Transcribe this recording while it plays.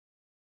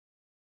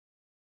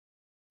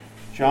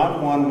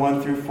John 1,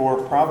 1 through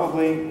 4.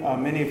 Probably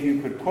many of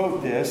you could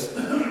quote this.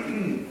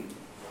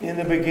 In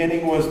the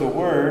beginning was the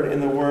Word,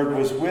 and the Word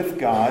was with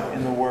God,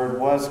 and the Word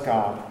was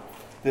God.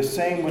 The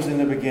same was in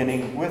the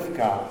beginning with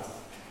God.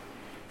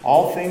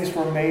 All things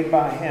were made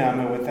by him,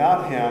 and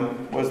without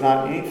him was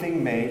not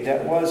anything made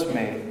that was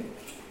made.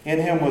 In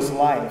him was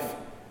life,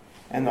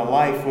 and the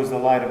life was the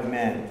light of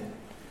men.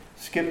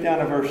 Skip down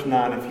to verse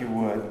 9 if you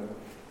would.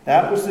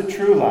 That was the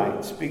true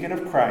light, speaking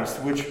of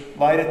Christ, which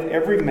lighteth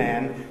every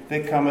man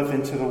that cometh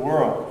into the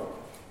world.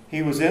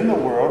 He was in the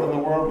world, and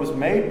the world was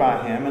made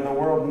by him, and the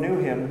world knew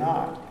him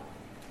not.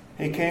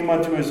 He came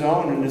unto his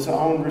own, and his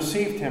own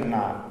received him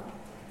not.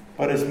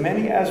 But as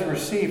many as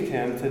received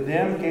him, to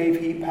them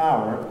gave he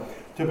power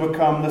to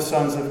become the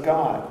sons of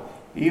God,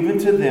 even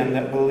to them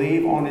that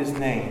believe on his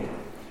name,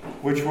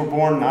 which were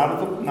born not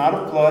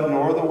of blood,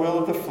 nor the will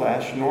of the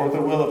flesh, nor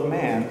the will of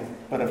man,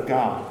 but of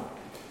God.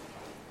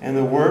 And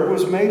the Word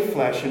was made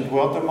flesh and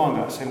dwelt among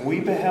us, and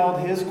we beheld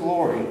his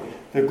glory,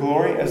 the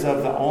glory as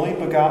of the only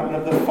begotten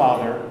of the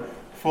Father,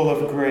 full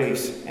of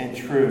grace and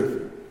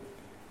truth.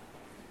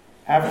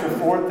 After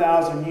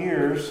 4,000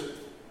 years,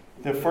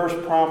 the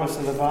first promise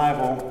of the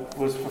Bible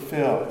was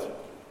fulfilled,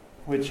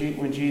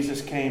 when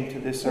Jesus came to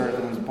this earth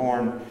and was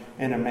born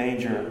in a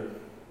manger.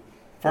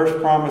 First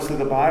promise of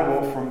the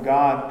Bible from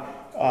God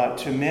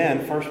to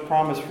men, first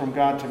promise from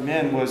God to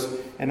men was,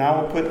 and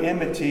I will put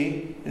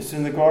enmity, this is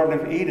in the Garden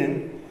of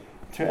Eden,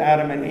 to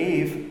Adam and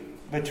Eve,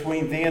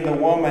 between thee and the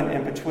woman,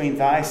 and between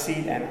thy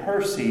seed and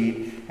her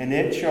seed, and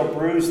it shall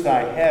bruise thy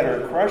head,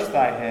 or crush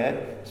thy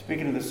head,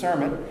 speaking of the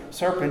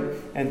serpent,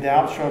 and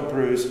thou shalt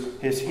bruise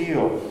his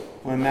heel.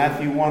 When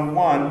Matthew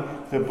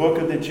 1:1, the book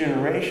of the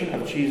generation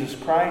of Jesus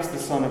Christ, the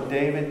son of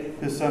David,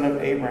 the son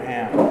of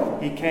Abraham.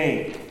 He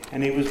came,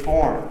 and he was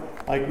born,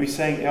 like we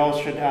sang El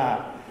Shaddai.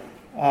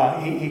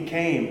 He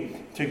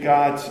came to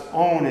God's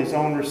own, his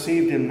own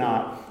received him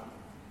not.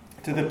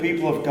 To the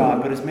people of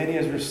God, but as many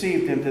as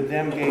received him, to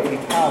them gave he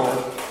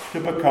power to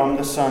become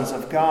the sons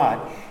of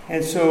God.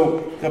 And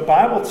so the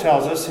Bible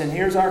tells us, and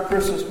here's our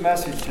Christmas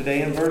message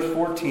today in verse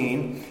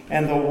 14,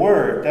 and the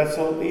Word, that's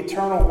the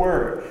eternal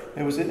Word.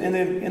 It was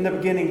in the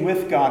beginning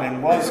with God,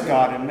 and was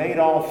God, and made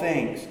all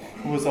things.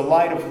 It was the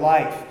light of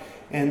life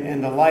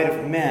and the light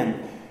of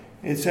men.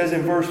 It says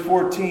in verse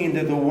 14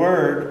 that the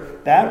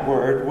Word, that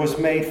Word, was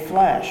made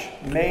flesh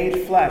at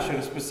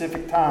a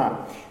specific time,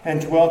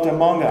 and dwelt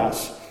among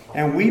us.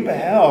 And we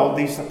beheld,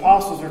 these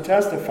apostles are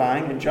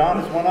testifying, and John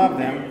is one of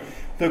them,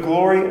 the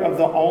glory of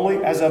the only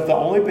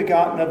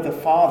begotten of the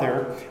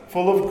Father,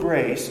 full of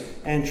grace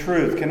and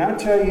truth. Can I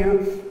tell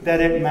you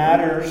that it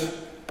matters?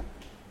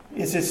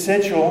 It's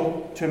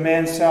essential to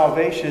man's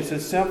salvation. It's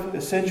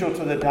essential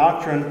to the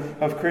doctrine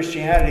of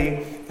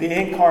Christianity, the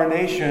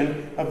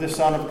incarnation of the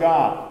Son of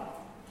God.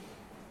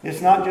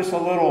 It's not just a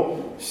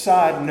little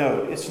side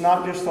note. It's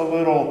not just a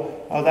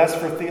little, that's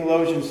for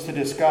theologians to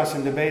discuss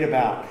and debate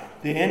about.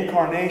 The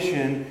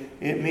incarnation,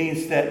 it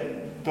means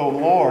that the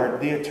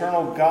Lord, the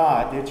eternal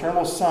God, the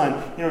eternal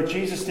Son,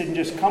 Jesus didn't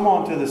just come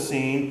onto the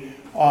scene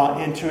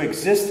into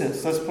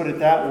existence, let's put it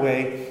that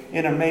way,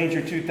 in a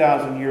manger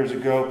 2,000 years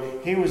ago.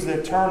 He was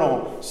the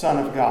eternal Son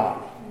of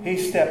God. He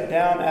stepped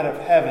down out of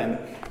heaven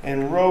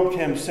and robed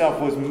himself,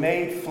 was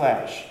made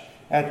flesh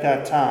at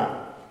that time.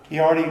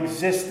 He already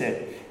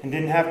existed and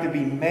didn't have to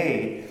be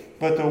made,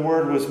 but the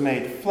Word was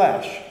made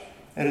flesh.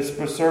 At a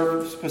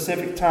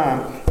specific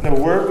time, the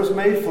Word was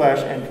made flesh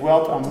and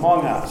dwelt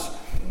among us.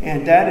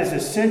 And that is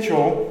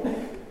essential,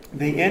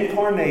 the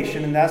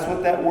incarnation, and that's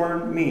what that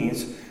word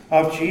means,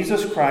 of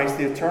Jesus Christ,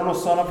 the eternal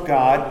Son of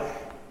God.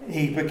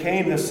 He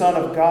became the Son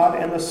of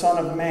God and the Son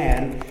of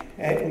Man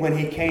when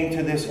he came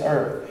to this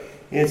earth.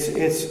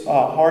 It's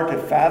hard to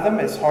fathom.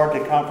 It's hard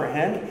to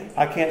comprehend.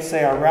 I can't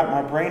say I wrap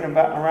my brain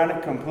around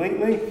it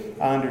completely.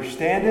 I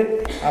understand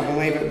it. I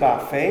believe it by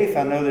faith.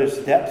 I know there's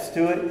depths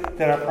to it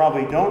that I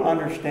probably don't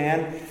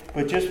understand.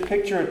 But just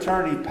picture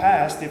eternity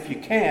past, if you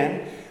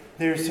can.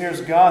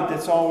 Here's God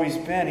that's always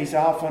been. He's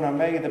Alpha and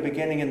Omega, the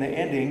beginning and the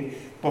ending.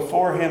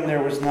 Before him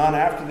there was none.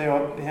 After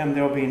him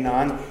there will be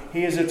none.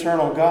 He is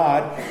eternal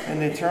God.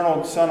 And the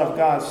eternal Son of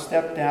God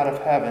stepped out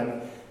of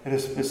heaven at a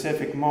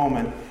specific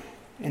moment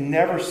and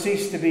never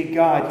ceased to be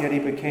God, yet he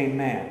became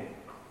man.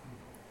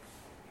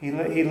 He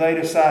laid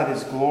aside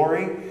his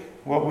glory,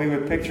 what we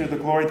would picture the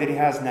glory that he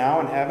has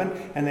now in heaven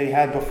and that he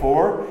had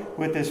before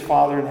with his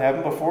Father in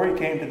heaven before he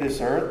came to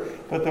this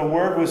earth. But the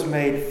Word was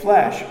made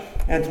flesh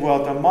and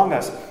dwelt among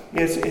us.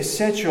 It's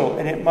essential,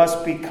 and it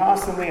must be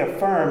constantly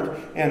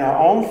affirmed in our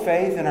own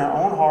faith, in our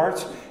own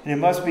hearts, and it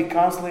must be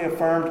constantly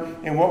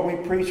affirmed in what we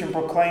preach and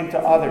proclaim to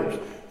others.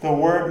 The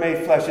Word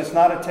made flesh. It's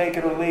not a take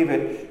it or leave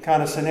it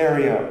kind of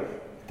scenario.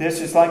 This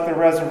is like the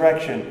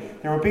resurrection.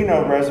 There would be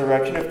no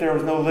resurrection if there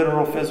was no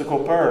literal physical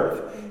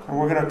birth. And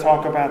we're going to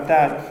talk about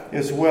that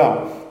as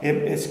well.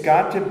 It's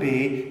got to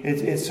be,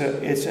 it's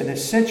an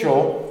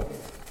essential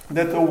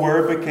that the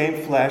Word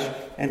became flesh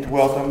and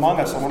dwelt among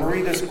us. I want to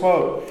read this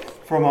quote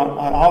from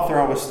an author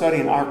I was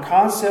studying, our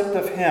concept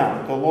of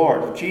Him, the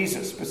Lord,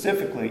 Jesus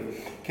specifically,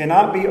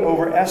 cannot be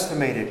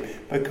overestimated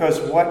because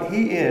what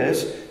He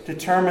is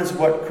determines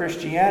what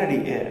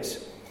Christianity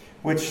is,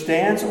 which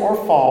stands or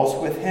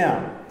falls with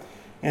Him.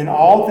 And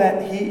all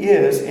that He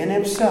is in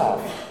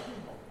Himself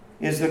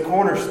is the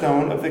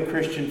cornerstone of the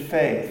Christian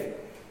faith,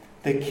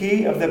 the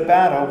key of the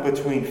battle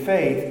between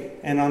faith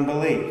and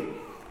unbelief.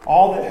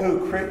 All that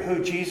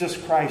who Jesus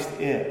Christ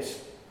is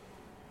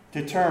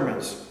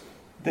determines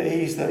that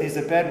He's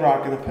the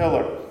bedrock and the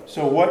pillar.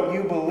 So what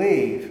you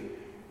believe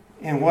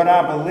and what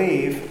I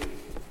believe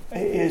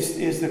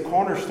is the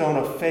cornerstone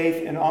of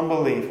faith and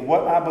unbelief.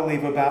 What I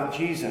believe about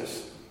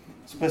Jesus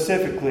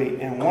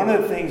specifically. And one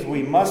of the things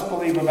we must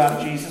believe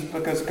about Jesus,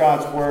 because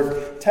God's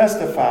Word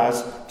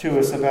testifies to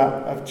us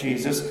of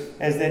Jesus,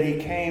 is that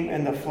He came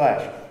in the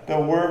flesh. The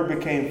Word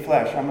became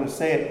flesh. I'm going to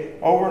say it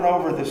over and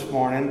over this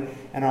morning,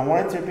 and I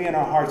want it to be in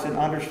our hearts and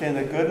understand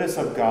the goodness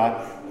of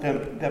God,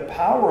 the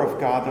power of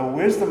God, the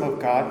wisdom of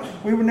God.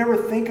 We would never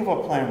think of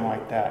a plan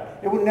like that.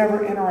 It would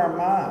never enter our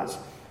minds.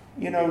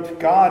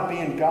 God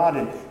being God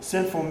and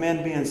sinful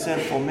men being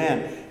sinful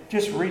men.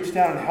 Just reach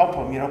down and help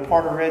them,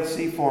 part a Red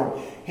Sea for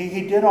them.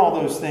 He did all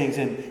those things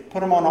and put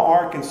them on an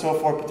ark and so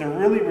forth, but to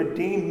really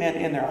redeem men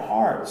in their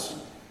hearts,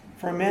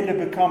 for men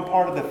to become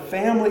part of the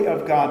family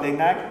of God. They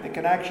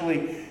can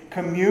actually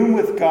commune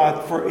with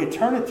God for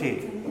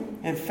eternity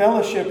and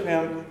fellowship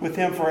with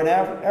Him for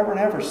ever and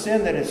ever.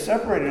 Sin that has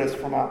separated us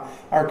from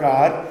our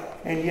God,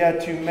 and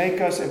yet to make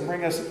us and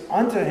bring us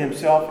unto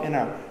Himself in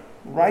a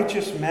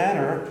righteous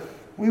manner.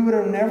 We would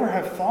have never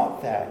have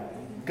thought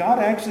that. God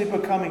actually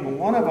becoming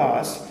one of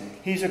us.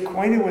 He's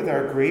acquainted with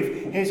our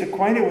grief. He's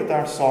acquainted with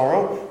our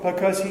sorrow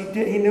because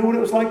He knew what it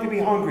was like to be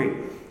hungry.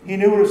 He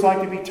knew what it was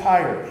like to be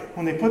tired.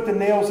 When they put the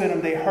nails in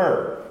Him, they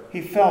hurt.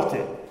 He felt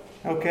it.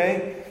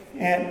 Okay?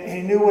 And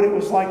He knew what it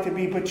was like to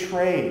be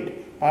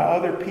betrayed by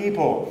other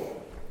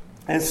people.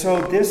 And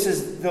so this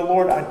is the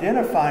Lord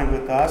identifying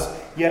with us,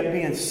 yet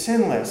being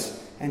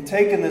sinless and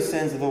taking the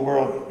sins of the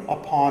world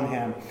upon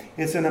Him.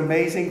 It's an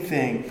amazing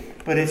thing.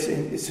 But it's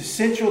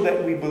essential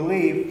that we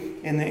believe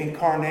in the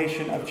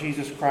incarnation of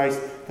Jesus Christ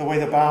the way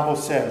the Bible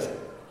says.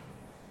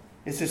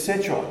 It's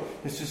essential.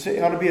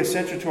 It ought to be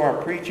essential to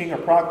our preaching or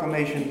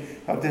proclamation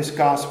of this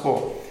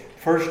gospel.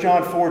 1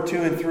 John 4,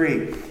 2 and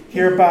 3.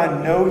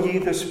 Hereby know ye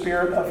the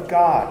Spirit of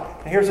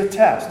God. Now here's a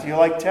test. Do you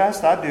like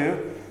tests? I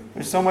do.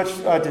 There's so much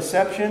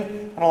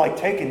deception. I don't like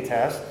taking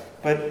tests.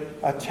 But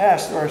a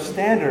test or a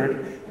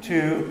standard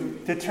to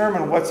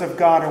determine what's of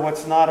God or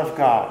what's not of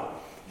God.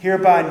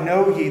 Hereby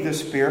know ye the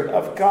Spirit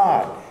of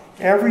God.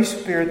 Every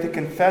spirit that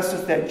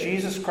confesses that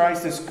Jesus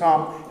Christ is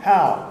come,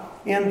 how?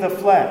 In the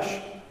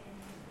flesh.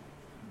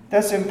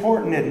 That's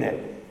important, isn't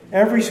it?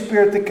 Every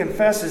spirit that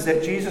confesses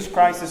that Jesus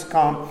Christ has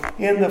come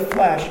in the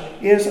flesh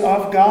is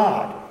of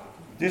God.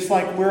 Just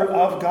like we're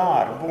of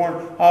God, born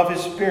of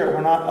His Spirit.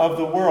 We're not of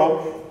the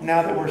world.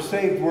 Now that we're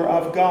saved, we're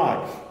of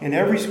God. And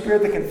every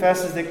spirit that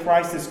confesses that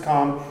Christ has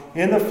come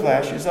in the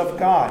flesh is of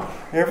God.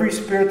 Every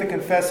spirit that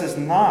confesses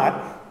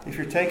not, if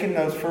you're taking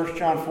notes, 1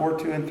 John 4,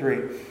 2 and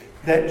 3,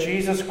 that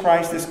Jesus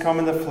Christ has come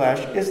in the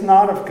flesh is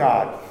not of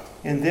God.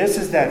 And this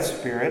is that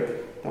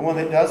spirit, the one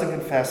that doesn't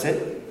confess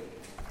it,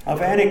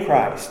 of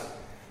Antichrist,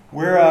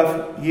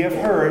 whereof ye have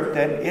heard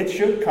that it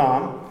should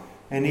come,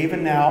 and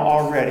even now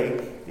already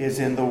is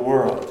in the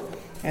world.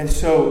 And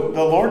so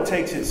the Lord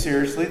takes it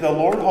seriously. The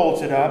Lord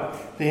holds it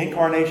up, the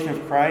incarnation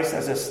of Christ,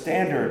 as a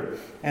standard.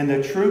 And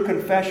the true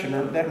confession,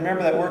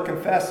 remember that word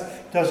confess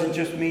doesn't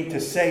just mean to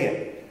say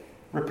it.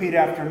 Repeat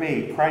after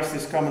me. Christ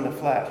has come in the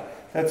flesh.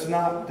 That's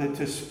not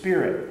the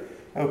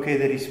spirit,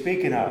 that He's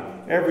speaking of.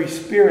 Every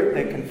spirit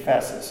that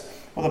confesses.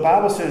 Well, the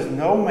Bible says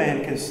no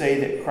man can say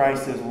that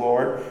Christ is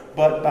Lord,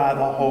 but by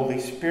the Holy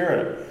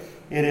Spirit.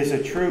 It is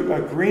a true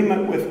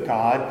agreement with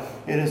God.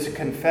 It is a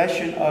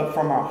confession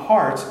from our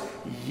hearts.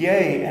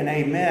 Yea and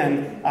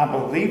amen. I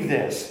believe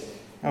this.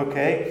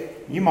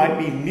 You might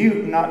be mute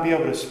and not be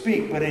able to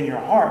speak, but in your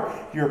heart,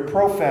 you're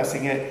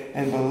professing it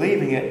and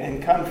believing it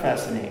and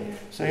confessing it.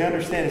 So you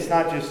understand it's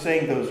not just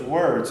saying those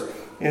words.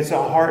 It's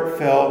a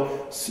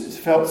heartfelt,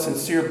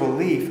 sincere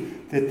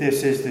belief that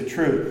this is the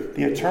truth.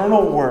 The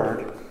eternal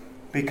Word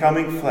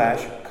becoming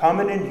flesh,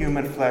 coming in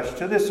human flesh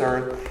to this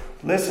earth,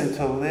 listen,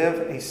 to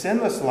live a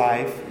sinless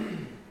life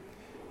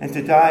and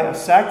to die a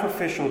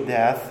sacrificial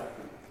death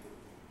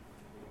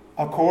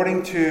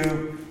according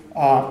to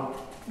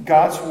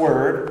God's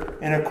Word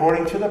and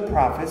according to the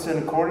prophets and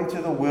according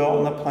to the will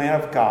and the plan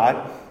of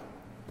God,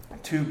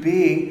 to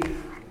be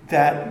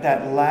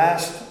that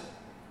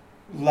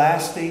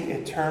lasting,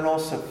 eternal,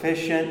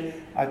 sufficient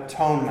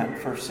atonement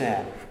for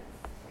sin.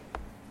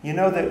 You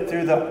know that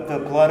through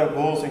the blood of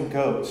bulls and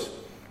goats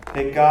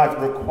that God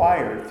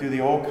required through the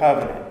Old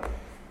Covenant,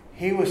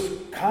 He was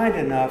kind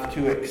enough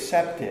to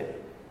accept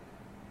it.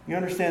 You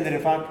understand that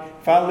if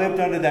I lived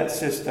under that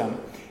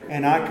system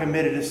and I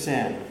committed a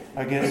sin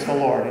against the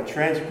Lord and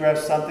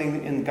transgressed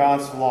something in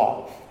God's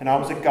law, and I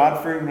was a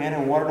God-fearing man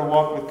and wanted to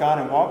walk with God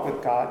and walk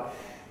with God,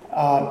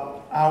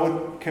 I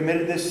would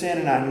committed this sin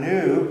and I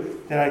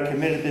knew that I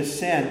committed this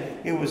sin,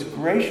 it was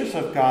gracious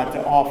of God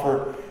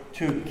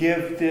to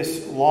give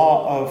this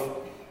law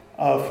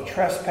of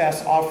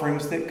trespass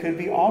offerings that could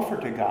be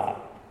offered to God.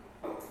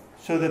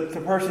 So that the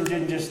person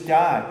didn't just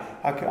die.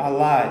 I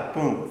lied,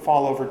 boom,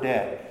 fall over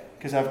dead,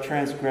 because I've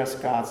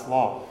transgressed God's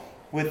law.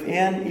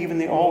 Within even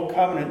the Old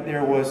Covenant,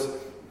 there was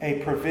a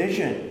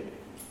provision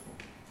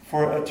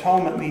for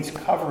atonement, means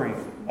covering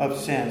of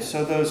sins.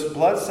 So those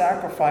blood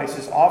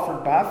sacrifices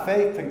offered by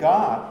faith to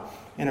God,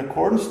 in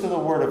accordance to the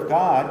Word of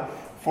God,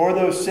 for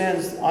those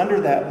sins under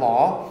that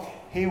law,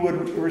 he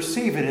would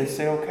receive it and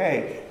say,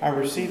 okay, I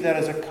received that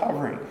as a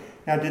covering.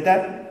 Now, did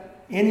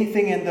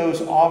anything in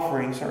those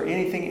offerings or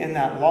anything in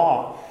that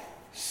law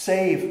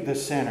save the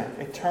sinner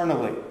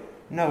eternally?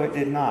 No, it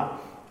did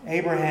not.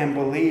 Abraham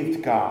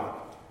believed God,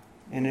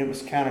 and it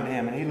was counted to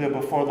him, and he lived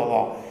before the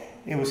law.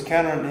 It was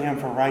counted to him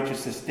for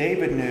righteousness.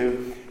 David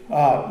knew,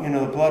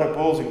 the blood of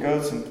bulls and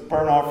goats and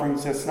burnt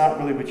offerings, that's not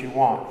really what you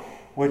want.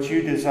 What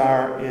you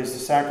desire is the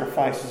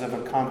sacrifices of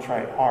a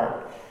contrite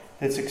heart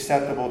that's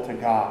acceptable to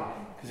God.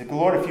 Because,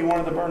 Lord, if you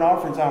wanted the burnt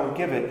offerings, I would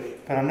give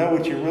it, but I know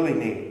what you really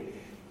need.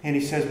 And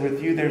he says,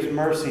 with you there's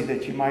mercy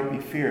that you might be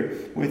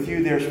feared. With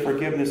you there's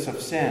forgiveness of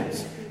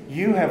sins.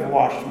 You have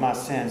washed my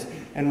sins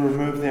and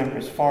removed them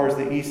as far as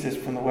the east is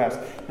from the west.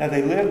 Now,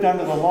 they lived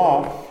under the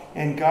law,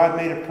 and God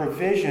made a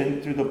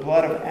provision through the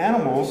blood of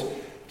animals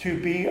to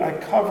be a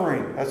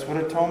covering. That's what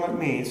atonement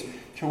means,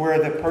 to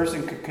where the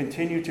person could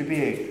continue to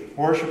be a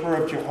worshiper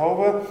of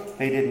Jehovah.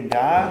 They didn't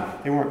die.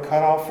 They weren't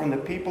cut off from the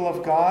people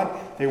of God.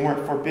 They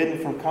weren't forbidden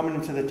from coming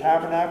into the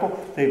tabernacle,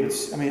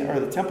 or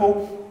the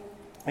temple.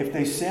 If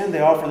they sinned, they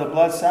offered the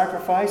blood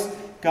sacrifice.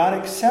 God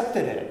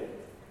accepted it.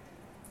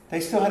 They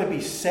still had to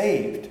be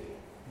saved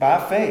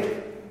by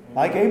faith,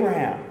 like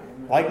Abraham,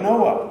 like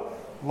Noah,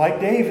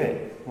 like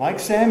David, like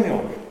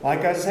Samuel, like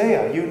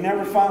Isaiah. You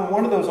never find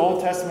one of those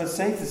Old Testament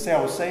saints that say,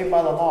 I was saved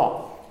by the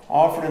law. I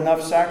offered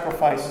enough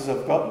sacrifices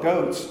of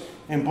goats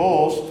and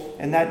bulls,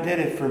 and that did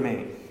it for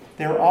me.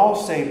 They're all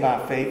saved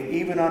by faith,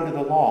 even under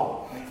the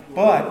law.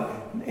 But,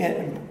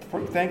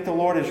 thank the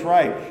Lord is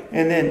right.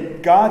 And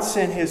then God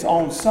sent His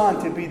own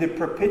Son to be the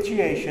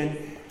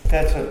propitiation.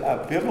 That's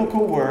a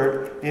biblical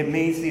word. It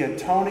means the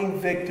atoning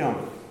victim.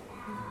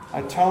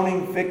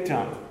 Atoning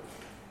victim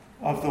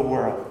of the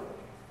world.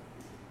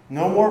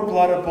 No more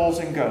blood of bulls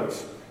and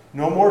goats.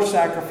 No more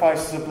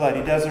sacrifices of blood.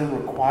 He doesn't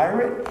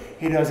require it.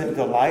 He doesn't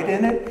delight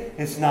in it.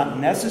 It's not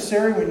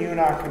necessary when you and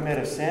I commit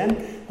a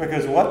sin,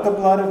 because what the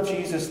blood of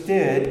Jesus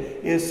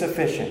did is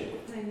sufficient.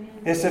 Amen.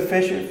 It's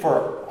sufficient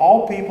for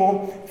all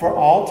people, for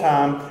all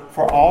time,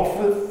 for all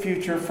for the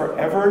future,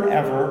 forever and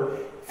ever,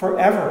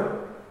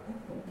 forever.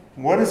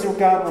 What does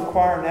God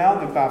require now?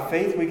 That by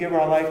faith we give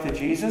our life to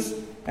Jesus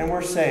and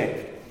we're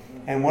saved.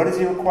 And what does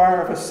He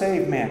require of a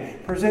saved man?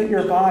 Present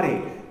your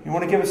body. You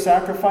want to give a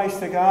sacrifice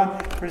to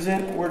God?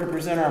 We're to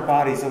present our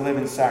bodies a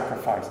living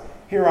sacrifice.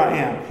 Here I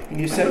am. And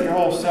you set your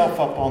whole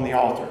self up on the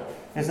altar.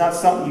 It's not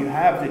something you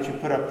have that you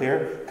put up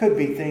there. Could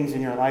be things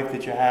in your life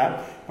that you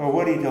have. But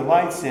what He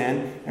delights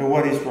in and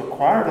what is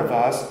required of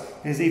us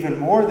is even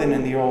more than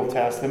in the Old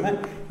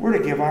Testament. We're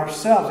to give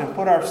ourselves and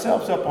put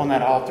ourselves up on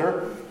that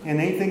altar.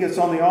 And anything that's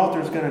on the altar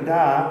is going to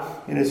die.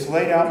 And it's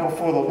laid out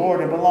before the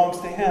Lord. It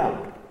belongs to Him.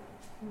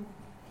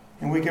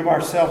 And we give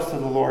ourselves to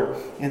the Lord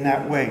in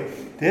that way.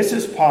 This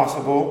is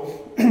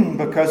possible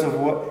because of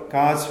what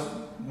God's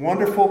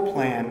wonderful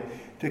plan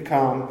to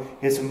come.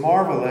 It's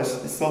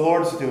marvelous. It's the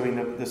Lord's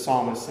doing, the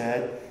psalmist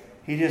said.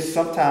 He just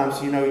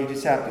sometimes, you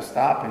just have to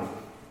stop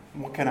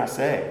and, what can I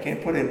say? I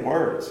can't put in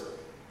words.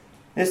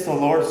 It's the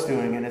Lord's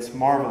doing, and it's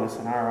marvelous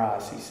in our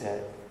eyes, he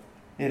said.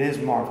 It is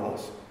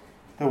marvelous.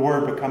 The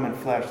Word becoming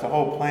flesh, the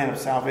whole plan of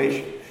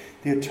salvation,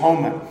 the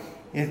atonement.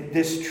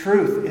 This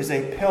truth is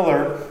a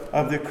pillar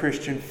of the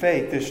Christian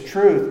faith. This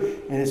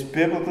truth and this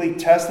biblically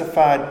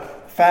testified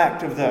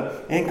fact of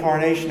the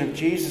incarnation of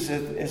Jesus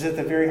is at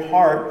the very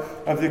heart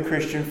of the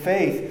Christian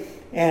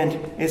faith. And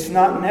it's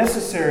not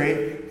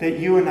necessary that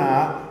you and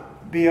I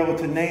be able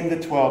to name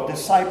the 12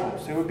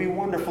 disciples. It would be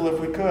wonderful if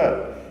we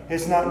could.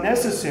 It's not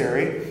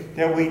necessary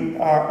that we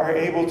are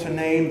able to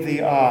name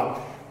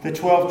the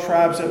 12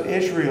 tribes of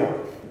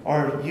Israel.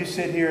 Or you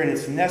sit here and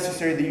it's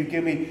necessary that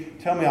you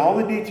tell me all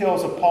the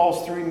details of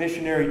Paul's 3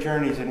 missionary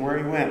journeys and where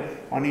he went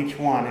on each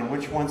one and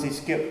which ones he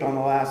skipped on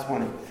the last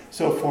one and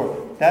so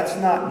forth. That's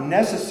not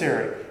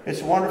necessary.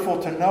 It's wonderful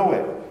to know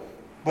it.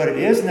 But it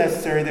is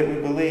necessary that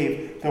we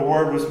believe the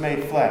Word was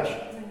made flesh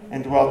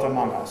and dwelt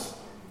among us.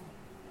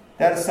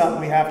 That is something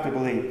we have to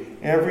believe.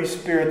 Every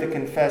spirit that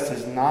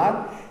confesses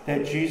not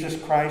that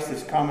Jesus Christ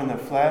has come in the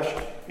flesh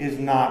is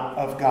not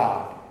of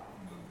God.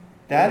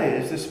 That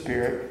is the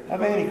spirit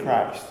of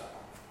Antichrist.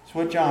 That's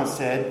what John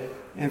said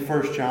in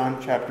 1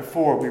 John chapter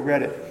 4. We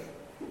read it.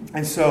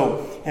 And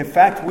so, in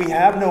fact, we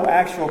have no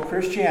actual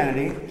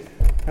Christianity,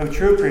 no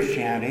true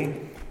Christianity,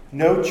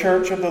 no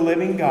church of the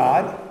living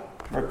God,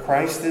 where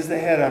Christ is the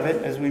head of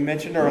it, as we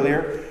mentioned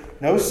earlier,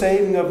 no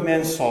saving of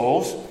men's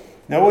souls,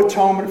 no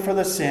atonement for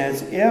the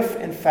sins, if,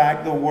 in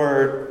fact, the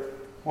Word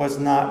was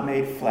not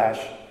made flesh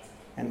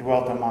and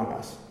dwelt among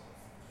us.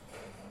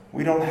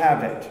 We don't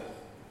have it.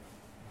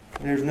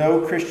 There's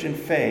no Christian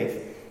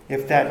faith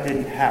if that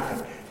didn't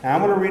happen. Now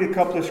I'm going to read a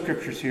couple of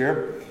scriptures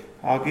here.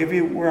 I'll give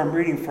you where I'm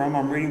reading from.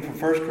 I'm reading from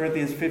 1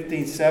 Corinthians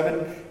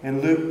 15:7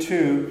 and Luke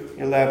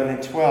 2:11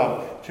 and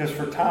 12. Just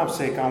for time's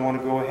sake, I want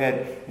to go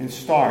ahead and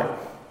start.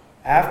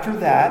 After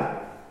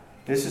that,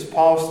 this is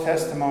Paul's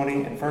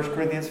testimony in 1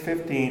 Corinthians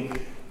 15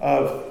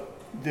 of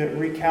the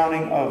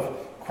recounting of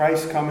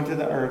Christ coming to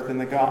the earth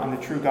and the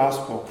true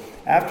gospel.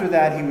 After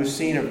that, he was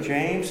seen of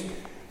James,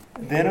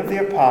 then of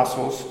the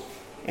apostles,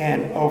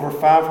 and over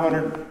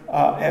 500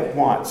 at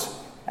once.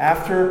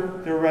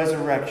 After the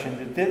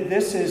resurrection,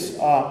 this is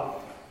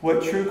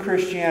what true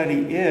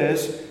Christianity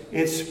is.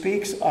 It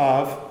speaks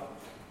of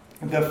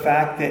the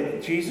fact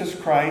that Jesus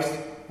Christ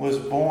was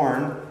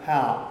born,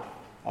 how?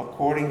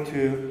 According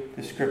to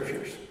the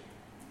Scriptures.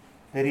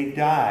 That he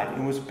died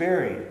and was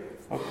buried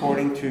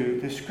according to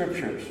the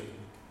Scriptures.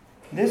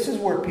 This is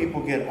where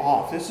people get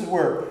off. This is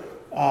where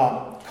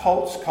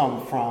cults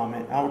come from.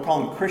 And I would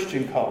call them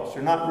Christian cults.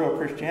 They're not real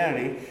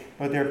Christianity,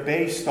 but they're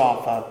based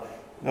off of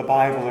the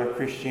Bible or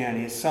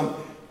Christianity. It's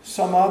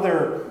some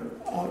other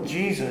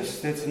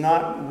Jesus that's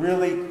not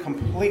really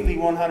completely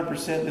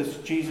 100% this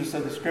Jesus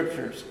of the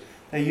Scriptures.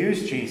 They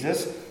use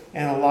Jesus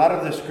in a lot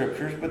of the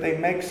Scriptures, but they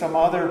make some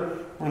other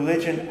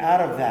religion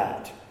out of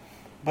that.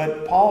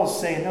 But Paul is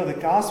saying, no, the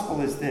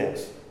gospel is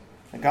this.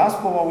 The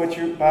gospel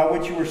by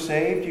which you were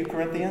saved, you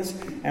Corinthians,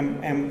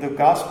 and the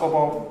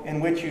gospel in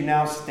which you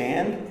now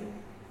stand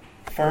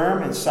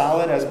firm and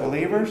solid as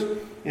believers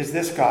is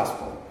this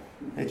gospel.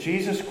 That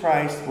Jesus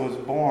Christ was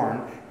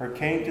born or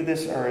came to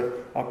this earth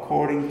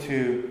according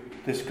to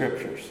the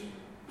Scriptures.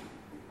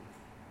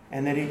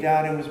 And that he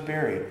died and was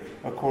buried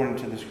according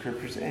to the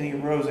Scriptures. And he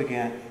rose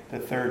again the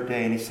third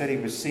day. And he said he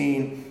was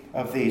seen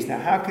of these. Now,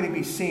 how could he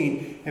be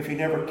seen if he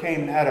never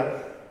came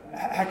and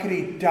how could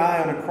he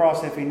die on a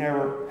cross if he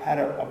never had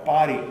a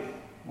body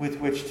with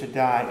which to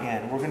die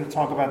in? We're going to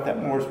talk about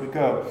that more as we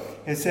go.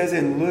 It says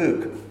in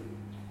Luke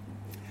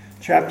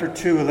chapter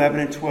 2, 11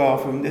 and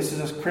 12, and this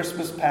is a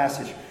Christmas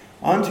passage.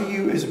 Unto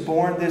you is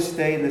born this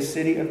day in the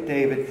city of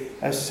David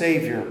a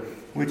Savior,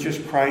 which is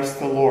Christ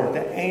the Lord.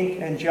 The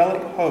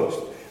angelic host.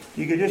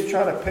 You can just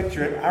try to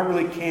picture it. I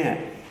really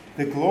can't.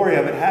 The glory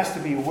of it has to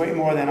be way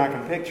more than I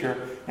can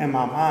picture in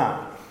my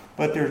mind.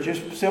 But they're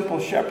just simple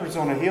shepherds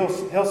on a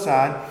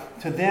hillside.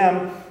 To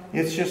them,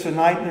 it's just a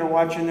night and they're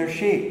watching their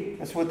sheep.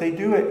 That's what they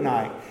do at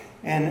night.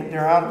 And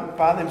they're out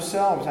by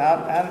themselves,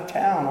 out of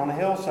town on a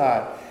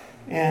hillside.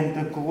 And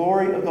the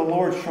glory of the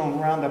Lord shone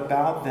round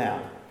about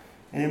them.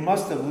 And it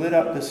must have lit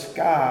up the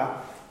sky,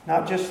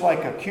 not just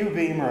like a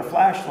Q-beam or a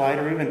flashlight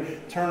or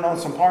even turned on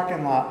some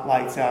parking lot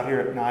lights out here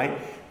at night,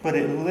 but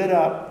it lit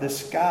up the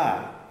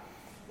sky.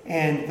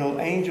 And the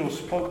angel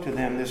spoke to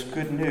them this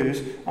good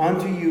news.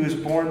 Unto you is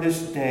born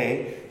this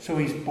day. So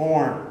he's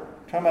born.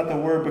 Talking about the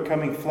Word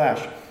becoming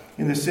flesh.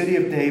 In the city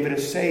of David a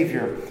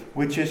Savior,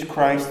 which is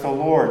Christ the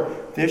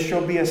Lord. This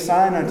shall be a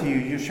sign unto you.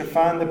 You shall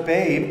find the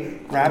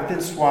babe wrapped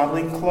in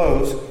swaddling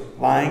clothes,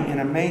 lying in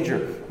a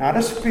manger. Not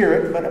a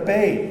spirit, but a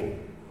babe.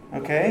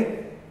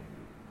 Okay?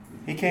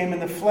 He came in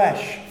the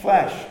flesh,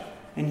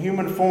 in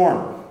human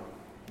form.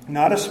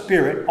 Not a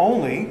spirit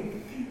only,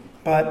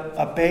 but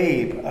a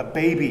babe, a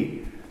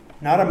baby.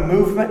 Not a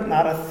movement,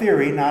 not a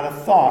theory, not a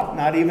thought,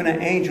 not even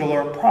an angel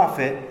or a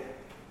prophet,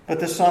 but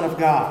the Son of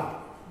God.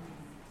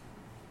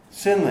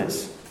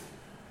 Sinless,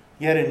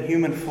 yet in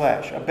human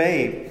flesh. A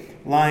babe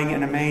lying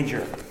in a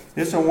manger.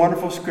 This is a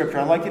wonderful scripture.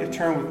 I'd like you to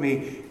turn with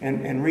me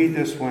and read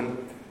this one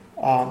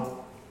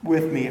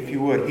with me, if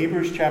you would.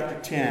 Hebrews chapter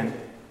 10.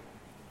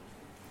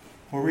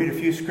 We'll read a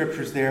few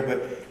scriptures there,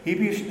 but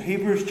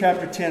Hebrews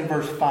chapter 10,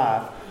 verse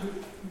 5.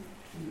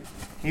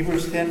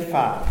 Hebrews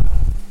 10:5.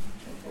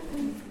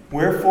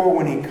 Wherefore,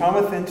 when he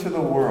cometh into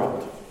the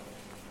world,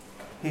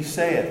 he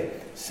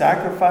saith,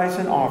 Sacrifice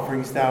and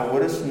offerings thou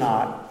wouldest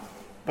not,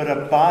 but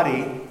a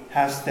body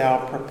hast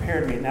thou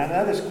prepared me. Now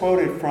that is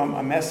quoted from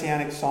a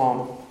messianic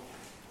psalm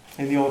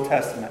in the Old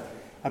Testament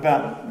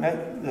about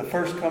the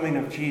first coming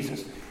of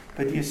Jesus.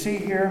 But you see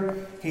here,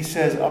 he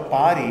says, a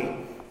body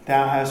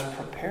thou hast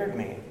prepared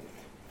me.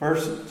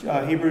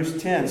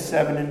 Hebrews 10,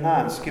 7 and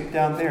 9. Skip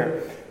down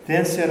there.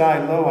 Then said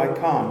I, Lo, I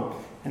come.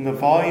 In the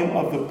volume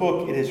of the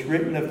book it is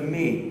written of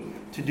me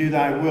to do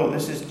thy will.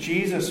 This is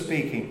Jesus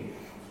speaking.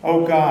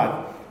 O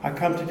God, I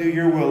come to do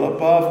your will.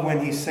 Above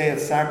when he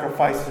saith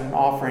sacrifices and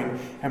offering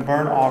and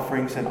burnt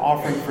offerings and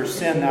offering for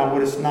sin thou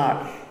wouldest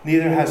not,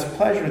 neither has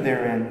pleasure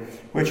therein,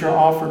 which are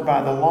offered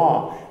by the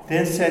law.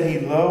 Then said he,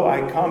 Lo,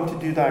 I come to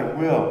do thy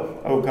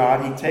will. O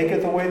God, he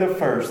taketh away the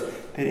first,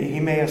 that he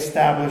may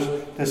establish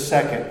the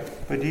second.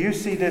 But do you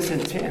see this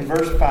in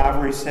verse 5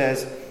 where he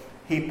says,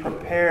 he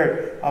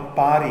prepared a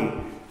body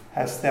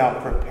hast thou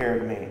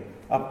prepared me.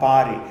 A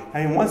body. Now,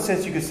 in one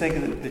sense, you could think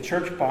of the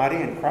church body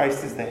and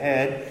Christ as the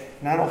head,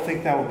 and I don't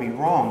think that would be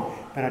wrong.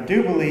 But I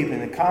do believe in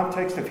the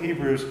context of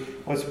Hebrews,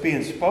 what's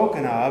being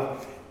spoken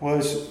of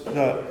was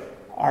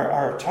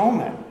our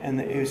atonement. And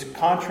it was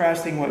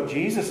contrasting what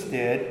Jesus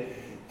did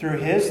through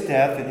his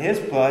death and his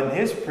blood and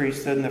his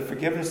priesthood and the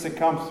forgiveness that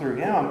comes through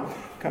him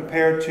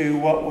compared to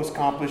what was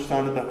accomplished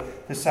under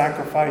the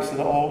sacrifice of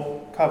the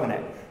old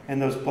covenant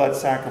and those blood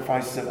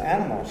sacrifices of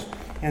animals.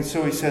 And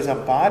so he says, a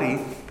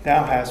body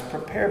thou hast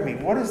prepared me.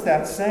 What is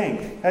that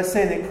saying? That's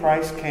saying that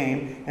Christ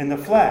came in the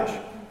flesh.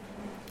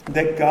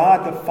 That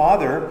God the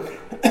Father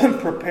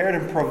prepared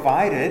and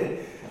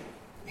provided,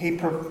 he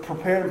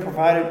prepared and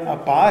provided a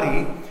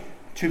body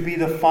to be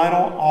the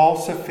final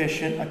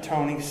all-sufficient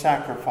atoning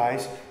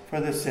sacrifice for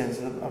the sins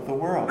of the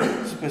world,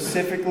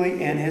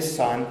 specifically in his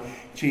Son,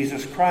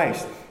 Jesus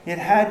Christ. It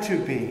had to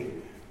be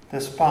the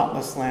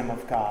spotless Lamb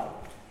of God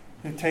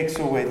who takes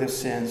away the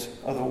sins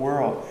of the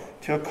world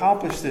to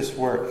accomplish this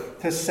work,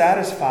 to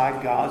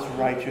satisfy God's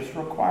righteous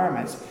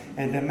requirements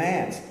and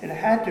demands. It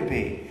had to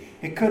be.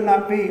 It could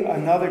not be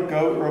another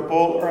goat or a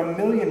bull or a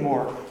million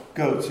more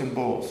goats and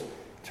bulls.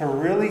 To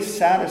really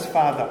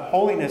satisfy the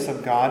holiness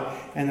of God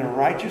and the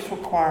righteous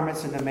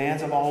requirements and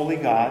demands of a holy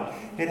God,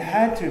 it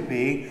had to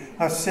be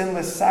a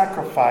sinless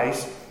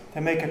sacrifice to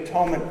make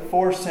atonement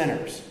for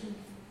sinners.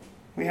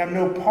 We have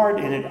no part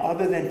in it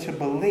other than to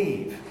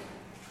believe,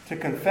 to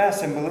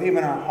confess and believe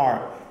in our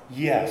heart,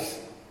 yes,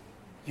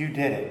 you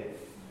did it.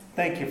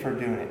 Thank you for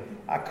doing it.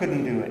 I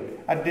couldn't do it.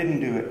 I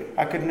didn't do it.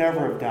 I could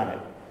never have done it.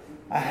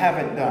 I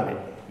haven't done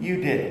it. You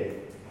did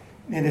it.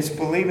 And it's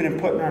believing and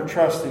putting our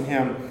trust in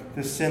him,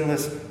 the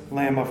sinless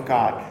Lamb of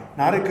God.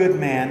 Not a good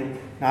man,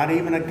 not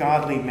even a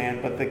godly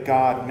man, but the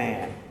God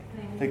man.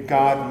 The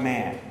God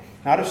man.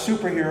 Not a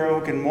superhero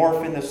who can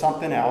morph into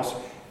something else.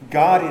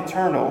 God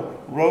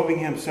eternal, robing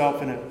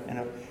himself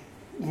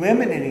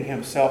limiting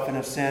himself in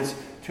a sense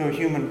to a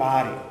human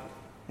body.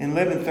 And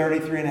living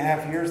 33 and a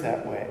half years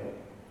that way.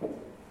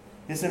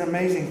 It's an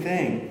amazing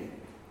thing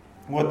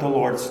what the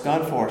Lord's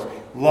done for us.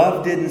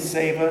 Love didn't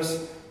save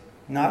us.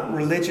 Not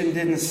religion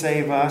didn't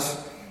save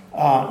us.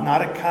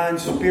 Not a kind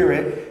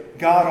spirit.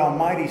 God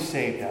Almighty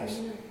saved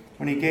us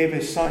when he gave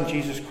his Son,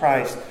 Jesus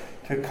Christ,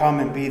 to come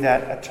and be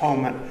that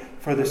atonement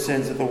for the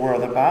sins of the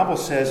world. The Bible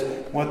says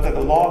what the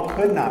law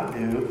could not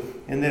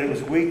do, and that it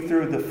was weak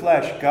through the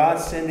flesh, God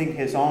sending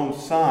his own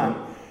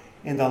Son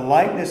in the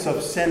likeness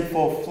of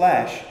sinful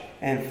flesh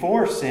and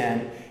for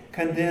sin,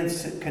 condemned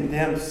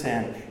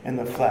sin in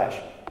the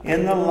flesh.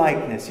 In the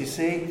likeness, you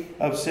see,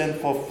 of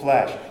sinful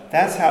flesh.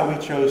 That's how we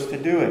chose to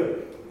do it.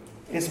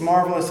 It's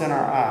marvelous in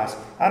our eyes.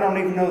 I don't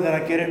even know that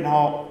I get it and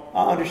I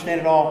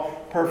understand it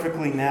all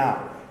perfectly now.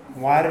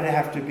 Why did it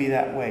have to be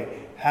that way?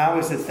 How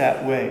is it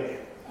that way?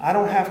 I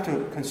don't have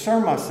to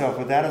concern myself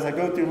with that. As I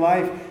go through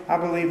life, I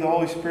believe the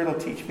Holy Spirit will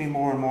teach me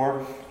more and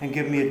more and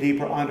give me a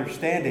deeper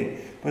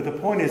understanding. But the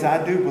point is,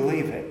 I do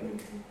believe it.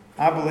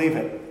 I believe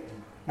it.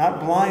 Not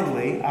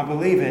blindly, I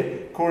believe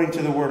it according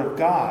to the Word of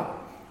God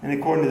and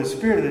according to the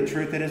Spirit of the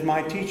truth that is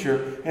my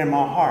teacher in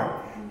my heart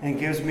and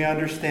gives me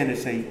understanding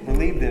to say,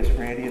 believe this,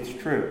 Randy, it's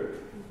true.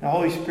 The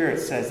Holy Spirit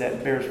says that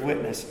and bears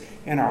witness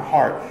in our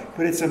heart.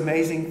 But it's an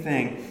amazing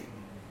thing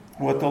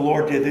what the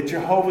Lord did. The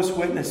Jehovah's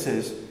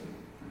Witnesses,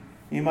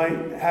 you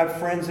might have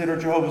friends that are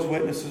Jehovah's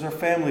Witnesses or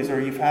families, or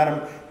you've had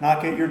them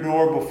knock at your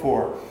door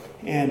before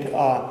and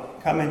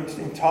come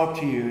and talk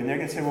to you. And they're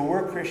going to say, well,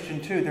 we're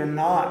Christian too. They're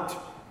not.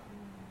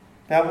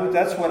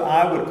 That's what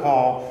I would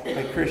call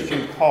a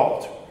Christian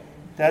cult.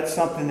 That's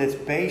something that's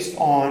based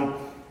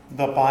on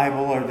the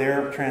Bible or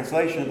their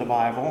translation of the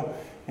Bible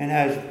and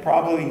has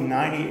probably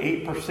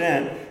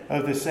 98%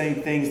 of the same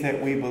things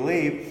that we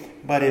believe,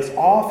 but it's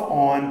off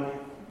on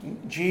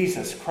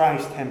Jesus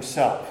Christ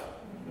himself.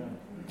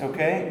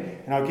 Okay?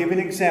 And I'll give you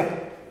an example.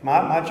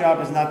 My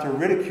job is not to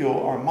ridicule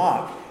or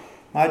mock.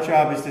 My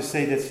job is to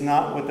say that's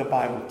not what the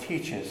Bible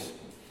teaches.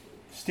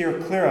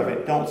 Steer clear of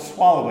it. Don't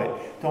swallow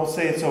it. Don't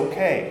say it's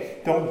okay.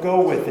 Don't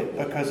go with it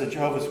because a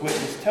Jehovah's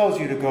Witness tells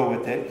you to go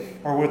with it,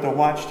 or with the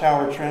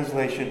Watchtower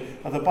translation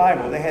of the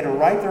Bible. They had to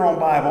write their own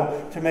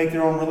Bible to make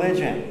their own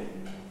religion.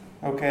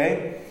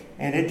 Okay?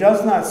 And it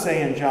does not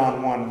say in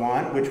John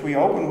 1:1, which we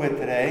open with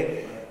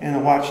today, in the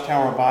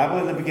Watchtower Bible,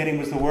 in the beginning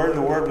was the Word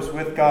was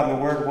with God, and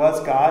the Word was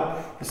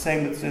God, the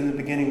same that's in the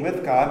beginning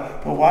with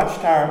God. The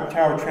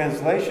Watchtower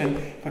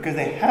translation, because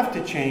they have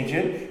to change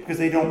it, because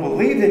they don't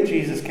believe that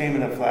Jesus came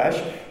in the flesh,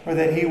 or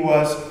that he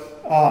was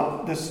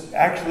this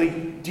actually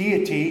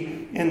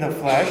deity in the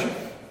flesh,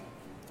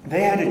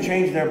 they had to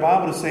change their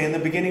Bible to say, in the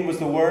beginning was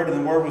the Word, and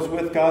the Word was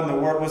with God, and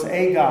the Word was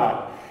a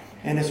God.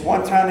 And it's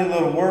one tiny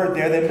little word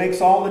there that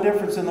makes all the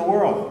difference in the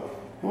world.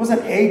 It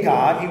wasn't a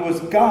God, he was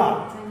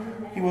God.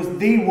 He was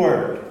the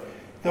Word.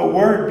 The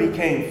Word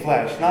became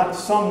flesh. Not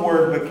some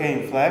word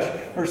became flesh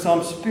or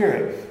some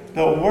spirit.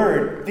 The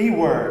Word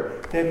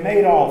that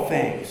made all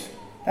things.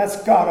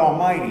 That's God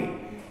Almighty.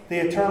 The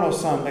eternal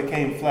Son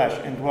became flesh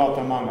and dwelt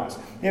among us.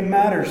 It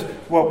matters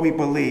what we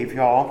believe,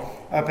 y'all,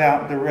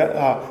 about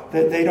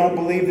that they don't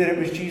believe that it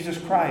was Jesus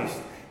Christ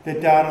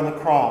that died on the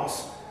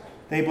cross.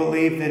 They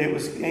believe that it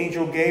was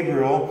Angel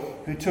Gabriel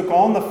who took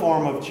on the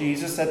form of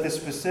Jesus at this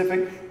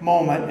specific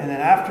moment, and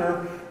then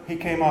after he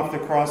came off the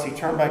cross, he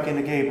turned back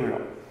into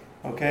Gabriel.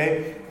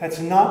 Okay? That's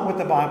not what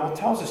the Bible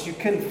tells us. You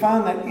couldn't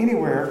find that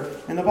anywhere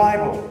in the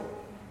Bible.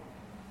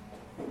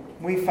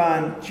 we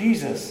find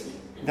Jesus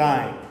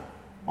dying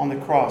on the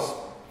cross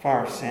for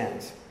our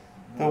sins.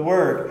 The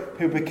Word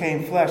who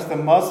became flesh. The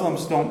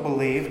Muslims don't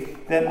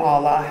believe that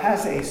Allah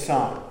has a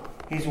son.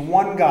 He's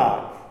one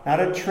God, not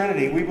a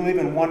trinity. We believe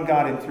in one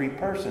God in three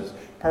persons.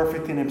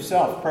 Perfect in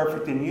himself,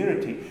 perfect in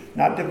unity,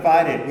 not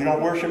divided. We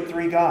don't worship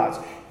three gods.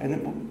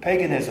 And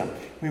paganism,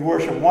 we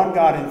worship one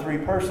God in three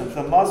persons.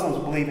 The Muslims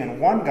believe in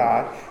one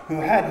God who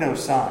had no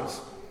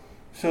sons.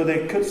 So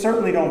they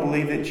certainly don't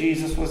believe that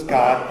Jesus was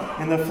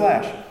God in the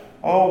flesh.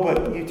 Oh,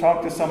 but you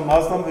talk to some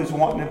Muslim who's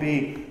wanting to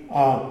be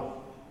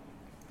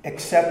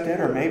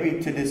accepted, or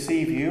maybe to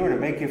deceive you, or to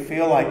make you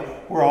feel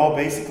like we're all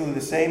basically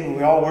the same and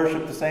we all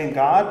worship the same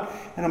God.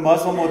 And a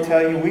Muslim will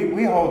tell you,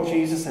 we hold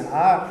Jesus in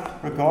high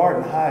regard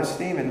and high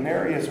esteem, and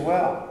Mary as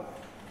well.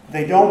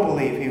 They don't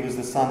believe he was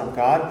the Son of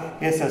God.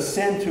 It's a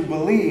sin to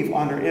believe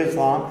under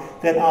Islam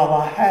that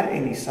Allah had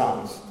any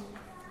sons.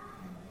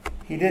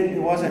 He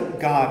wasn't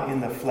God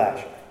in the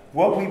flesh.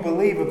 What we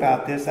believe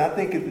about this, I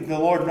think the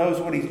Lord knows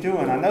what he's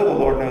doing. I know the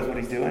Lord knows what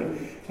he's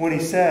doing when he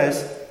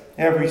says,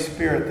 every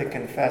spirit that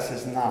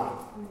confesses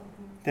not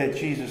that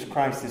Jesus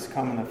Christ is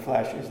come in the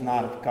flesh is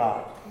not of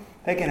God.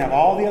 They can have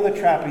all the other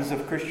trappings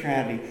of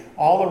Christianity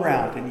all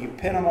around, and you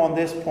pin them on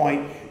this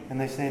point, and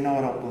they say, no,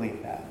 I don't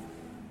believe that.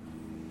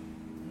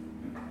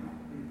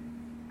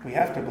 We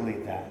have to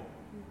believe that.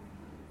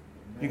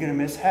 You're going to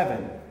miss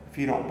heaven if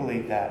you don't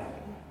believe that.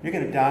 You're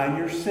going to die in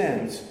your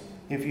sins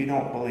if you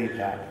don't believe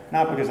that.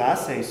 Not because I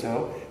say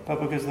so,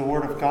 but because the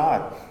Word of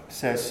God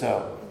says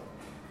so.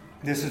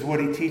 This is what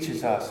he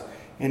teaches us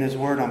in his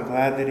Word. I'm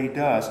glad that he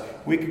does.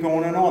 We could go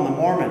on and on.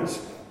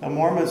 The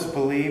Mormons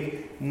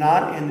believe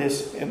not in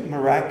this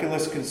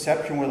miraculous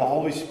conception where the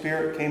Holy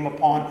Spirit came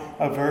upon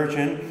a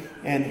virgin,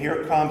 and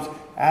here comes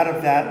out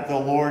of that the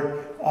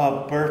Lord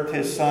birthed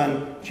his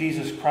Son,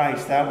 Jesus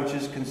Christ. That which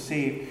is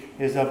conceived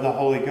is of the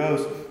Holy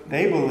Ghost.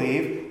 They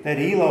believe that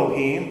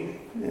Elohim,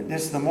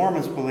 this the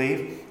Mormons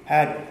believe,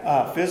 had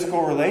a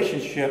physical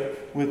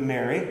relationship with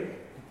Mary.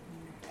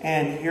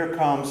 And here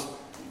comes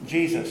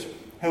Jesus,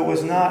 who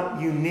was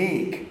not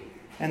unique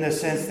in the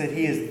sense that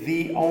he is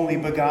the only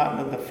begotten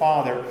of the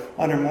Father.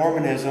 Under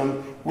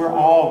Mormonism, we're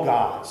all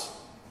gods.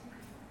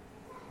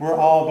 We're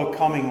all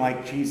becoming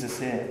like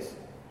Jesus is.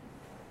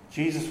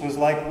 Jesus was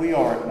like we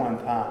are at one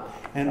time.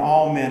 And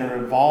all men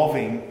are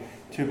evolving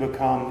to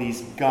become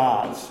these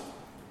gods.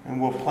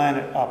 And we'll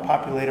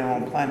populate our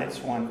own planets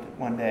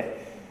one day.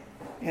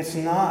 It's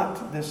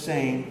not the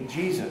same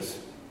Jesus.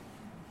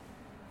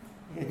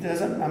 It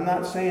doesn't. I'm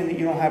not saying that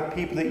you don't have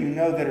people that you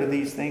know that are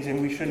these things,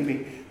 and we shouldn't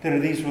be, that are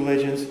these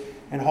religions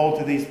and hold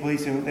to these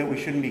beliefs, and that we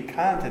shouldn't be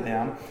kind to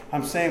them.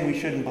 I'm saying we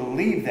shouldn't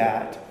believe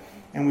that,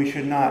 and we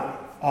should not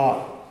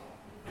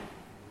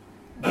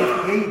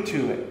give heed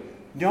to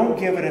it. Don't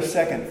give it a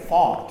second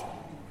thought.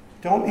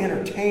 Don't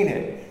entertain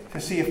it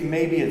to see if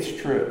maybe it's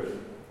true.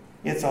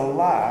 It's a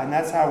lie, and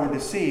that's how we're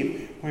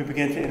deceived when we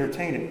begin to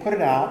entertain it. Put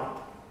it out.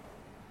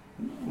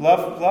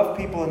 Love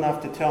people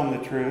enough to tell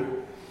them the truth.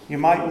 You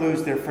might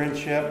lose their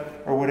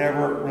friendship or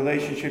whatever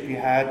relationship you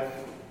had,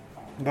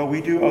 but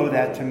we do owe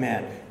that to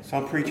men.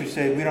 Some preachers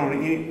say we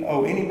don't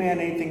owe any man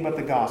anything but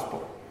the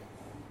gospel.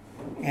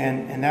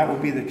 And that will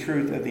be the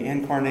truth of the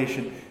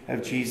incarnation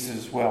of Jesus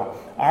as well.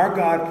 Our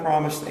God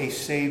promised a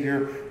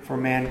Savior for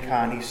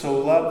mankind. He so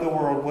loved the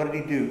world. What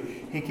did he do?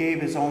 He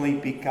gave his only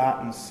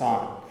begotten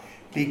Son.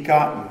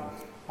 Begotten.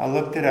 I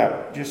looked it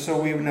up just so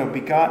we would know.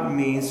 Begotten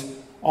means,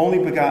 only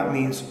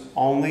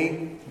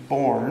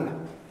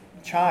born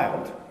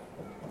child.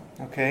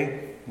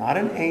 Okay? Not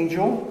an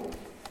angel,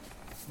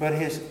 but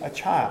a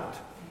child.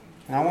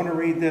 And I want to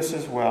read this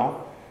as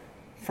well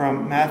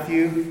from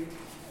Matthew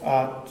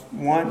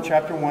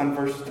chapter 1,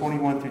 verses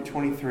 21 through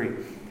 23.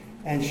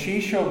 And she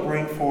shall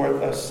bring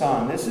forth a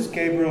son. This is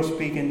Gabriel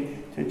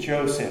speaking to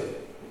Joseph.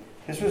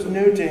 This was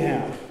new to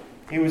him.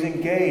 He was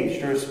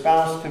engaged or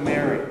espoused to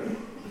Mary.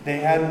 They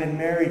hadn't been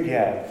married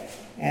yet.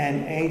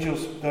 And the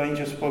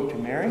angel spoke to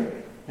Mary.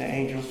 The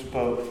angel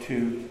spoke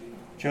to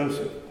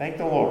Joseph. Thank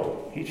the Lord.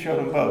 He showed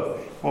them both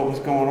what was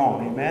going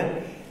on.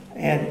 Amen.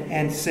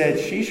 And said,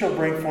 she shall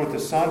bring forth a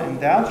son, and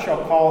thou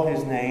shalt call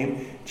his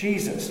name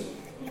Jesus,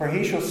 for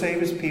he shall save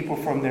his people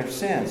from their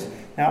sins.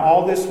 Now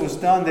all this was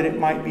done that it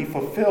might be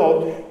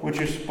fulfilled, which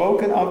is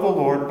spoken of the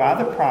Lord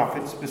by the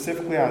prophet,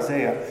 specifically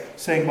Isaiah,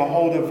 saying,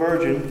 behold, a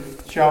virgin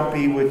shall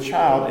be with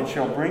child, and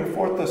shall bring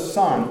forth a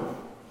son,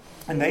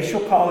 and they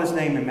shall call his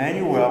name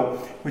Emmanuel,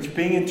 which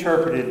being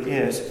interpreted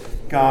is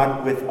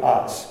God with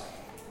us.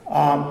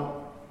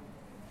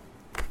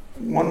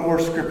 One more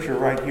scripture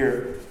right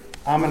here.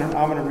 I'm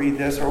gonna read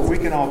this, or we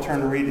can all turn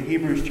to read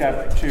Hebrews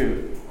chapter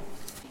 2.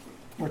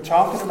 We're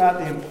talking about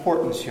the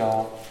importance,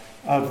 y'all,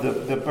 of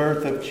the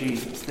birth of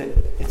Jesus. That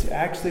it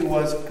actually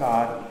was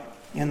God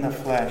in the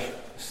flesh,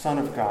 Son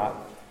of God.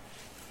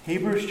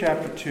 Hebrews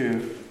chapter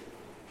 2,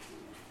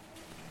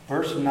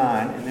 verse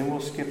 9, and then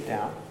we'll skip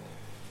down.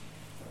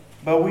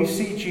 But we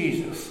see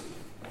Jesus,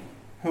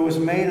 who was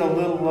made a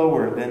little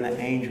lower than the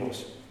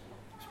angels.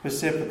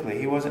 Specifically,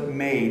 he wasn't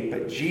made,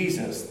 but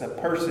Jesus, the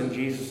person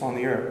Jesus on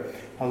the earth,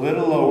 a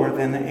little lower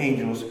than the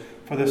angels,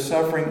 for the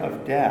suffering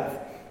of death,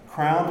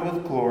 crowned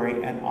with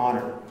glory and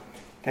honor,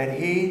 that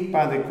he,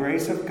 by the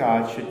grace of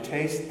God, should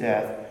taste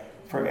death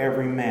for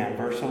every man.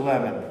 Verse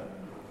 11.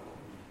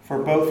 For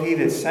both he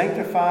that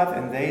sanctifieth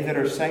and they that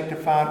are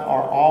sanctified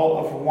are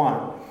all of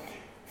one,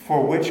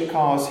 for which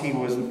cause he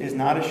is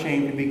not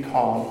ashamed to be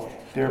called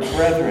their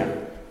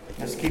brethren.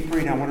 Let's keep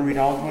reading. I want to read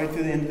all the way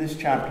through the end of this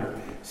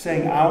chapter.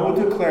 Saying, I will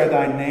declare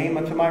thy name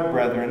unto my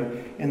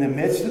brethren. In the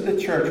midst of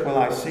the church will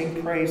I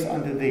sing praise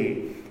unto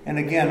thee. And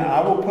again,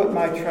 I will put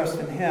my trust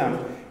in him.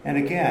 And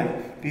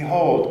again,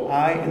 behold,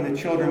 I and the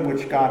children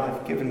which God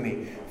hath given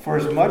me. For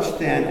as much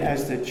then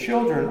as the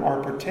children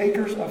are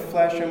partakers of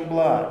flesh and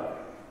blood,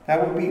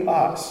 that would be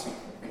us.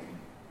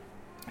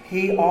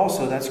 He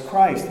also, that's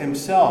Christ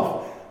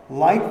himself,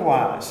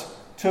 likewise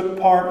took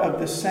part of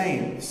the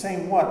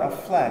same what?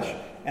 Of flesh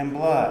and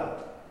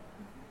blood.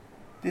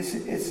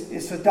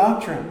 It's a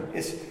doctrine.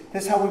 This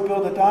is how we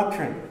build a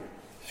doctrine.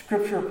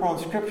 Scripture upon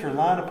scripture,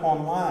 line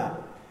upon line.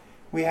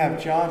 We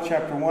have John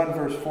chapter 1,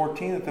 verse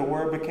 14, that the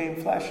Word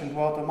became flesh and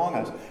dwelt among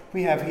us.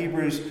 We have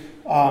Hebrews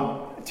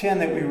 10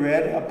 that we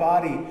read, a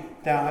body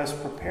thou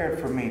hast prepared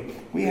for me.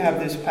 We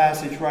have this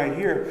passage right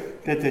here,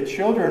 that the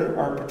children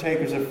are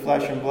partakers of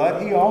flesh and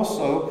blood. He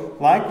also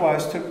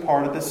likewise took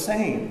part of the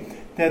same,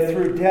 that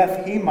through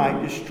death he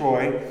might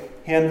destroy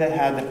him that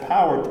had the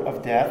power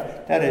of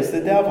death, that is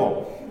the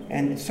devil.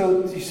 And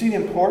so you see the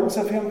importance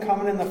of him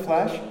coming in the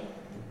flesh?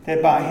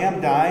 That by him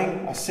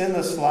dying a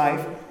sinless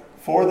life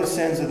for the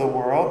sins of the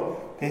world,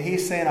 that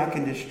he's saying I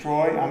can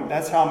destroy,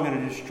 that's how I'm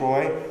going to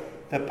destroy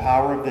the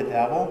power of the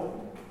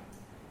devil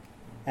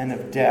and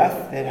of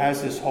death that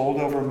has this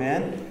hold over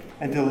men,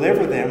 and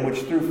deliver them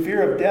which through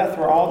fear of death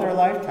were all their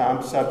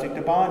lifetime subject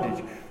to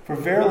bondage. For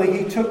verily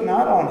he took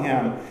not on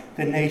him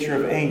the nature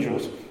of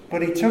angels,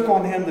 but he took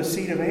on him the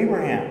seed of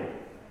Abraham.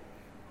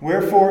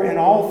 Wherefore in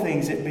all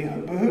things it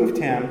behooved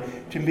him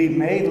to be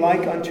made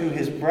like unto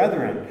his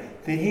brethren,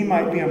 that he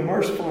might be a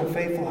merciful and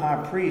faithful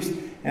high priest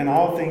in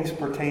all things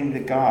pertaining to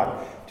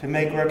God, to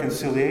make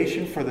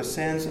reconciliation for the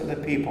sins of the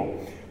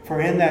people. For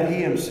in that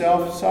he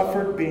himself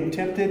suffered, being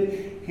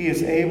tempted, he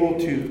is able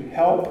to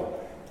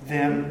help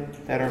them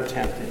that are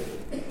tempted.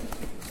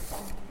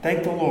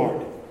 Thank the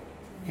Lord.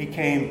 He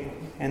came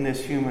in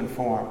this human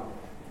form.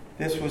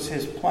 This was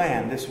his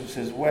plan. This was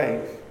his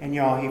way. And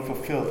y'all, he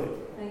fulfilled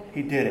it.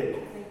 He did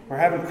it. We're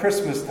having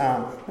Christmas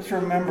time. Let's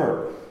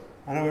remember.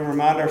 I know we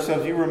remind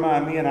ourselves, you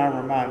remind me and I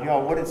remind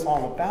y'all what it's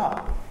all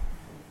about.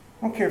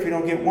 I don't care if you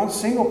don't get one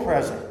single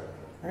present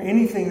or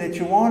anything that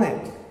you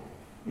wanted.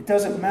 It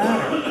doesn't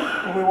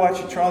matter. We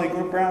watched Charlie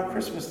Brown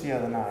Christmas the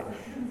other night,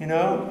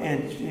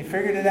 and he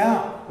figured it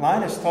out.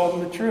 Linus told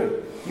him the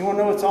truth. You want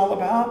to know what it's all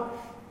about?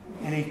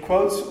 And he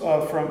quotes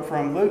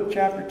from Luke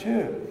chapter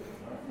 2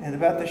 and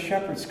about the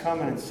shepherds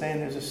coming and saying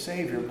there's a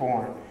Savior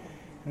born.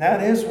 And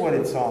that is what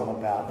it's all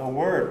about. The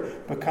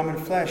Word becoming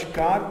flesh.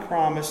 God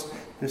promised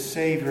the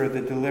Savior,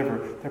 the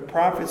Deliverer. The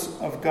prophets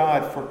of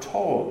God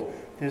foretold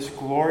this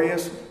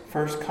glorious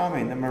first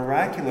coming, the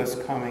miraculous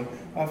coming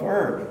of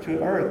earth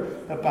to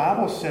earth. The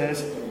Bible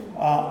says,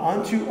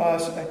 unto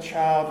us a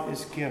child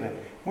is given.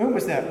 When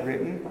was that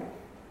written?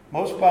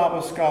 Most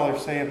Bible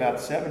scholars say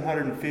about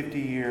 750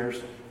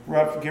 years,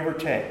 rough, give or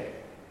take.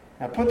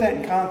 Now put that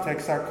in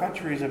context, our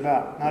country is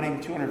about not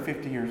even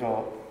 250 years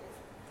old.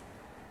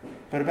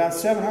 But about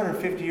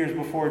 750 years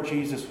before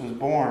Jesus was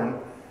born,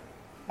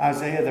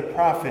 Isaiah the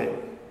prophet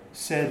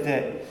said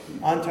that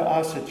unto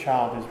us a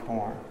child is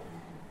born.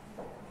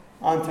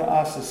 Unto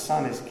us a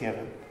son is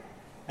given.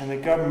 And the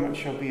government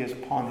shall be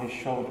upon his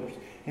shoulders.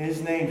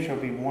 His name shall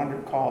be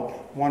called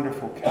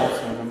Wonderful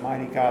Counselor, the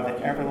Mighty God,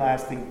 the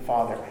Everlasting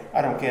Father.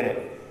 I don't get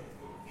it.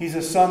 He's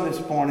a son that's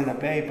born in a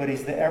babe, but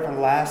he's the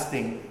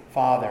Everlasting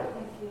Father.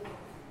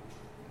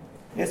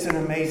 It's an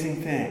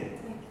amazing thing.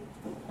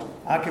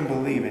 I can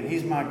believe it.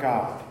 He's my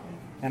God.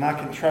 And I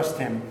can trust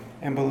him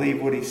and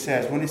believe what he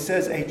says. When it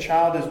says a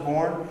child is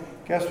born,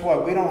 guess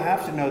what? We don't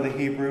have to know the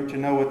Hebrew to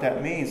know what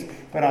that means.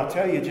 But I'll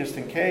tell you just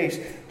in case.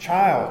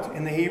 Child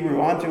in the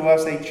Hebrew, unto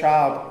us a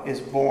child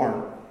is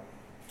born.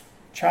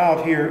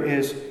 Child here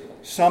is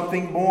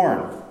something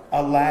born.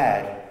 A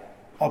lad,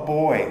 a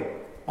boy,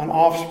 an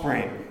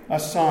offspring, a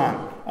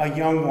son, a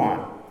young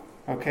one.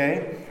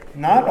 Okay?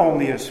 Not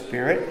only a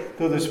spirit,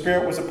 though the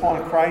Spirit was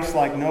upon Christ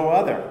like no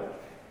other.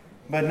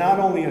 But not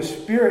only a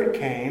spirit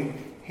came,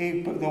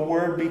 the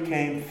Word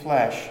became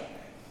flesh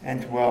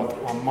and dwelt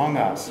among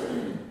us.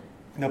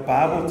 The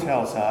Bible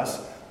tells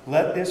us,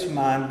 let this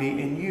mind be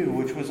in you,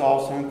 which was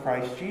also in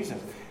Christ Jesus.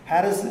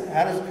 Where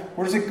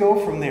does it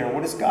go from there?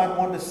 What does God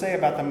want to say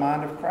about the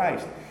mind of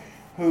Christ?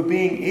 Who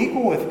being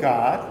equal with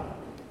God,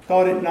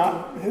 thought it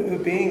not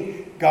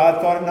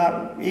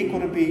equal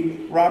to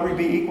be robbery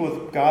be equal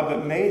with God,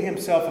 but made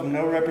himself of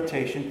no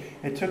reputation,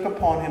 and took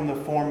upon him the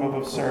form of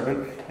a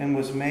servant, and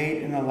was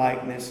made in the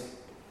likeness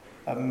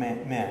of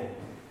men.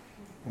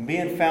 And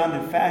being found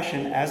in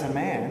fashion as a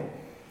man,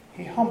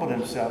 he humbled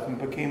himself and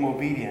became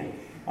obedient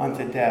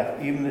unto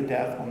death, even the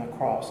death on the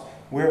cross.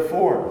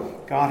 Wherefore,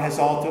 God has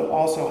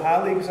also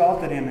highly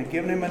exalted him and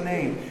given him a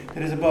name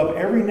that is above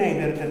every name,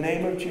 that at the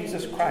name of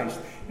Jesus Christ,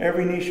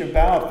 every knee should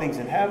bow of things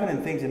in heaven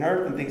and things in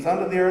earth and things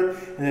under the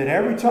earth, and that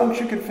every tongue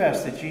should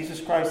confess that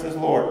Jesus Christ is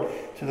Lord,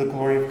 to the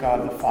glory of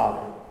God the Father.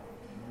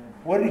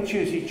 What did he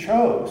choose? He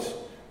chose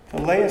to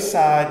lay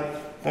aside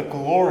the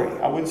glory.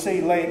 I wouldn't say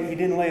he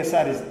didn't lay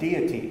aside his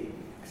deity,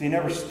 because he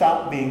never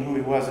stopped being who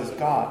he was as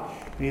God.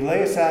 But he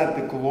lay aside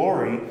the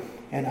glory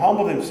and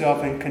humbled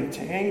himself and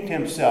contained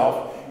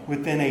himself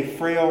within a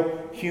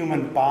frail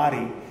human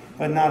body,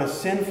 but not a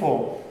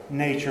sinful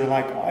nature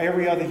like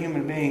every other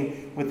human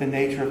being with the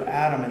nature of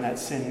Adam and that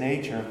sin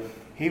nature.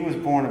 He was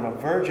born of a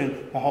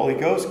virgin. The Holy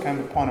Ghost came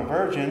upon a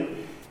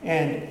virgin,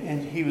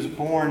 and he was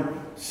born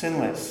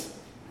sinless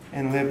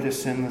and lived a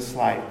sinless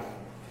life.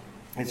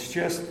 It's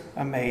just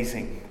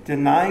amazing.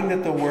 Denying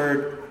that the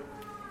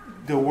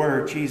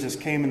Word, Jesus,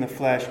 came in the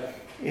flesh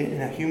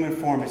in a human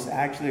form is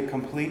actually a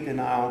complete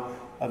denial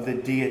of the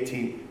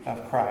deity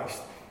of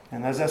Christ.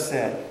 And as I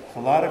said,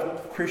 a lot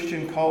of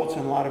Christian cults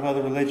and a lot of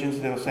other religions,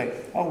 they'll say,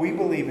 oh, we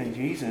believe in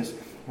Jesus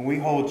and we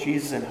hold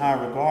Jesus in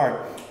high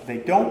regard. But they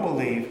don't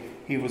believe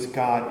he was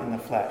God in the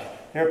flesh.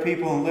 There are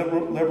people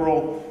in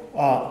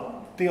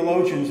liberal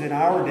theologians in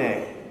our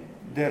day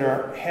that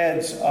are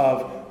heads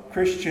of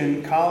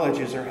Christian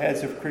colleges or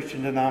heads of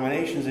Christian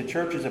denominations and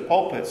churches and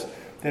pulpits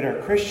that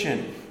are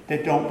Christian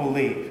that don't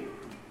believe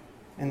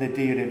in the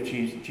deity of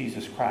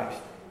Jesus Christ.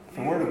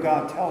 The Word of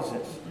God tells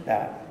us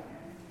that.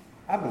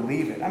 I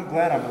believe it. I'm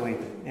glad I believe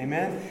it.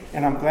 Amen?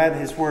 And I'm glad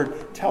His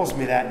Word tells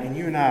me that, and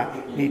you and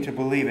I need to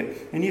believe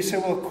it. And you say,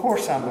 well, of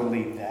course I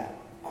believe that.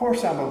 Of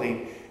course I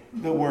believe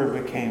the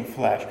Word became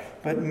flesh.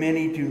 But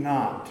many do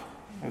not.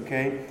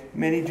 Okay?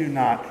 Many do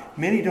not.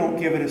 Many don't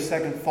give it a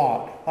second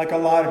thought. Like a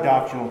lot of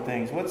doctrinal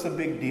things. What's the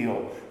big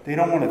deal? They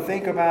don't want to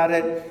think about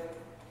it,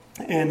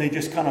 and they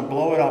just kind of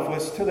blow it off. Well,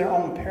 it's to their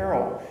own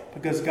peril,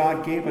 because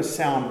God gave us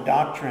sound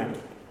doctrine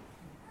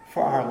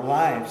for our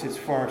lives. It's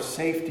for our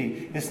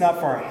safety. It's not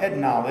for our head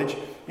knowledge.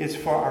 It's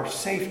for our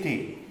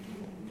safety.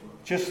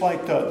 Just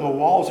like the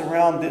walls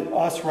around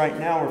us right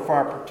now are for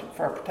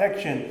our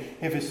protection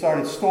if it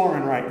started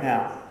storming right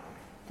now.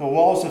 The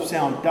walls of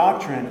sound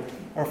doctrine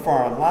are for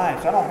our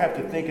lives. I don't have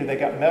to think if they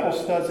got metal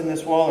studs in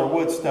this wall or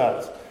wood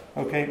studs.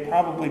 Okay,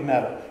 probably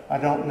metal. I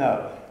don't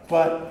know.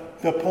 But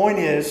the point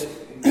is,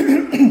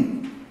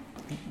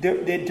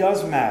 it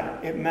does matter.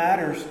 It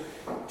matters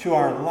to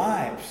our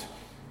lives,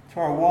 to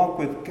our walk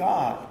with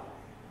God.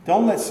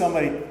 Don't let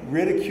somebody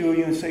ridicule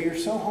you and say, you're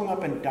so hung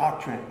up in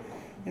doctrine.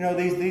 You know,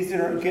 these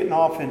that are getting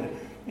off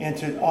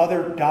into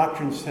other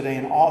doctrines today,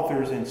 and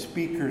authors and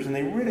speakers, and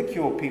they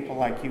ridicule people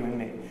like you and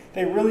me.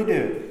 They really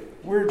do.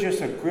 We're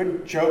just a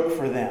good joke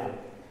for them.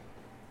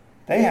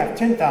 They have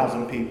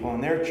 10,000 people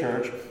in their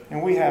church,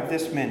 and we have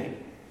this many.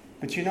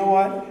 But you know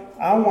what?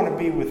 I want to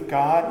be with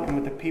God and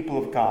with the people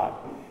of God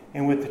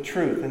and with the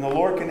truth. And the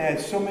Lord can add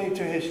so many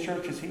to His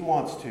church as He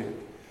wants to.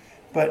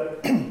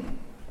 But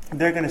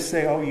they're going to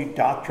say, oh, you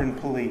doctrine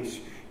police.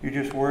 You're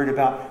just worried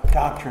about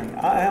doctrine.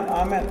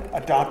 I'm at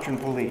a doctrine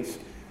police.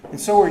 And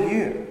so are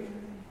you.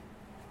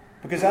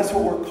 Because that's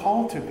what we're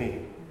called to be.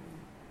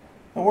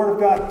 The Word of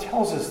God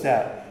tells us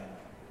that.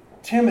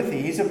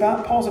 Timothy,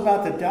 Paul's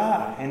about to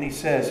die. And he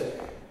says,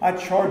 I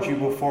charge you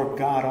before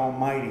God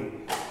Almighty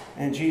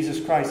and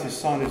Jesus Christ, His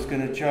Son, is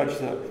going to judge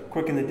the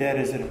quick and the dead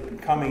as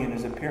it coming and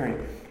is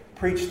appearing.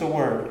 Preach the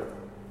Word.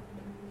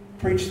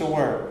 Preach the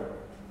Word.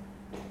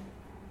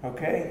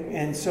 Okay?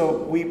 And so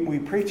we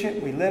preach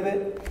it, we live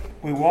it,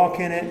 we walk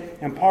in it,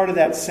 and part of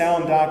that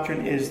sound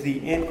doctrine is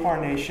the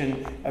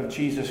incarnation of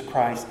Jesus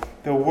Christ,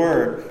 the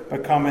Word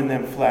becoming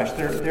them flesh.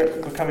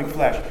 They're becoming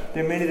flesh.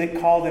 There are many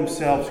that call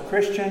themselves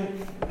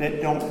Christian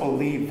that don't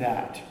believe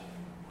that.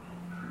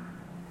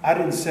 I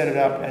didn't set it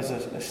up as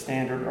a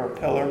standard or a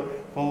pillar.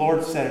 The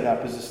Lord set it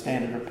up as a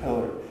standard or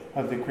pillar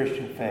of the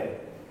Christian faith.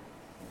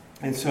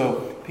 And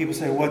so people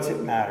say, what's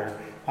it matter?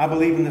 I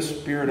believe in the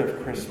spirit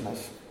of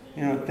Christmas.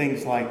 You know,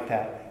 things like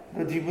that.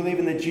 But do you believe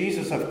in the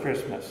Jesus of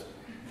Christmas?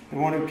 The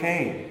one who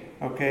came,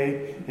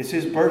 okay? It's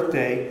His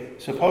birthday,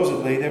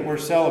 supposedly, that we're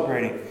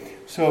celebrating.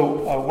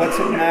 So what's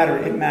it matter?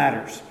 It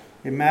matters.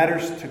 It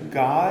matters to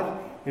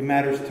God. It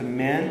matters to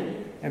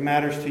men. It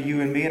matters to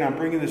you and me. And I'm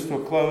bringing this to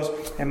a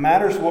close. It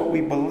matters what we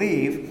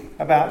believe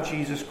about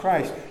Jesus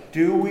Christ.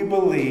 Do we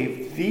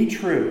believe the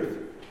truth,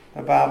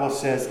 the Bible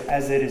says,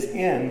 as it is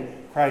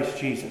in Christ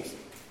Jesus?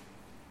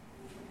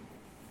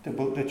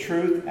 The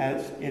truth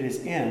as it is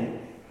in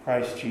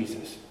Christ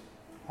Jesus.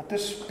 Not the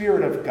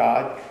Spirit of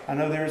God. I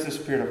know there is a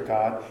Spirit of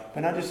God,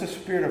 but not just the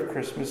Spirit of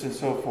Christmas and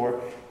so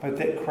forth, but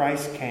that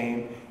Christ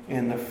came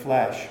in the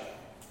flesh.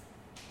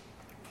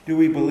 Do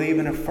we believe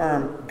and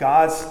affirm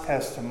God's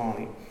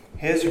testimony,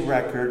 His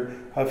record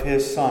of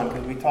His Son?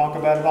 Because we talk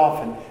about it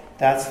often.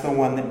 That's the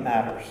one that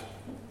matters.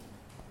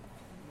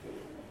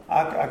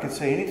 I could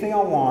say anything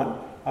I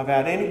want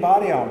about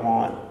anybody I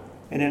want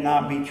and it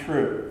not be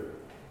true.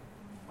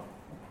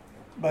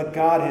 But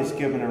God has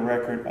given a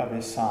record of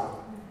His Son.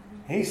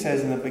 He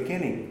says in the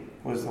beginning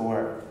was the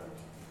Word.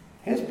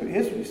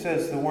 His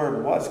says the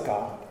Word was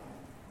God.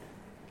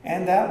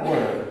 And that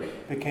Word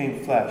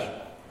became flesh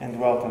and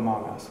dwelt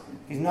among us.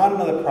 He's not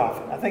another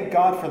prophet. I thank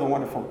God for the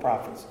wonderful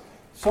prophets.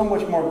 So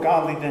much more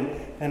godly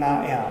than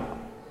I am.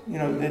 You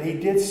know, that he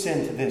did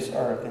send to this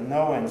earth, and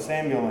Noah and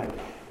Samuel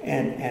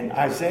and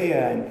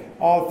Isaiah and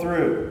all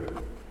through.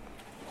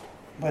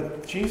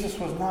 But Jesus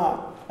was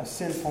not a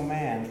sinful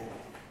man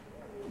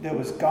that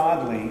was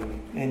godly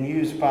and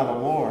used by the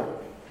Lord.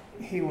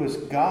 He was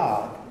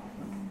God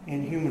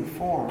in human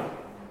form,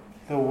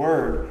 the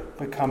Word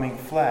becoming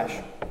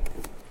flesh.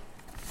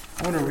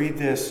 I want to read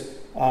this,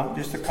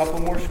 just a couple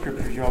more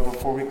scriptures, y'all,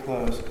 before we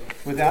close.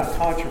 Without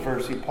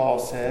controversy, Paul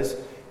says,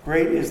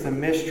 great is the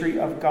mystery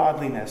of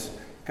godliness.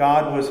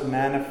 God was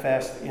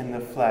manifest in the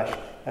flesh.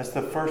 That's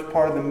the first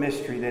part of the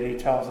mystery that he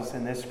tells us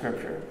in this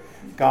scripture.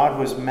 God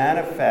was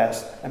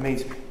manifest. That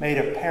means made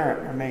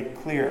apparent or made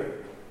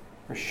clear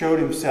or showed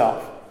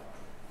himself.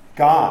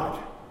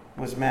 God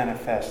was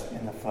manifest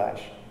in the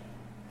flesh.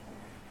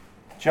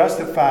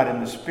 Justified in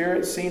the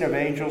Spirit, seen of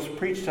angels,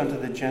 preached unto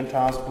the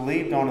Gentiles,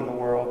 believed on in the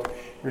world,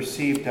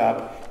 received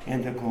up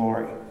into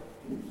glory.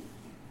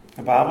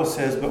 The Bible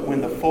says, but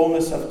when the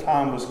fullness of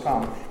time was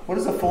come. What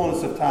is the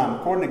fullness of time?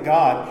 According to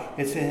God,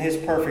 it's in his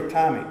perfect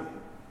timing.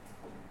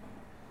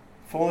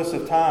 Fullness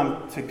of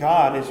time to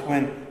God is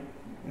when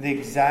the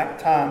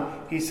exact time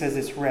he says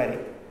it's ready.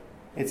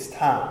 It's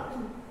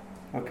time.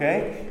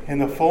 Okay? In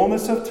the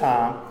fullness of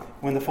time,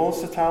 when the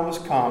fullness of time was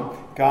come,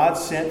 God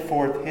sent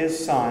forth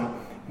his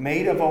Son,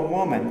 made of a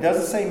woman. It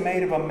doesn't say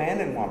made of a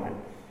man and woman,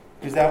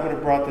 because that would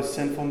have brought the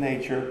sinful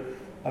nature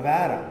of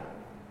Adam.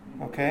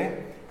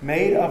 Okay?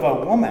 Made of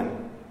a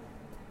woman,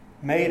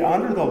 made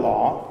under the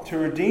law, to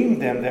redeem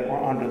them that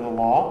were under the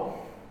law,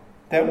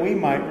 that we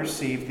might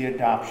receive the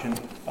adoption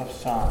of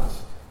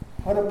sons.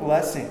 What a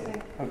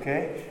blessing,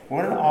 okay?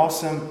 What an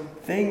awesome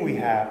thing we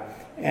have.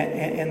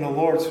 And the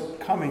Lord's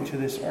coming to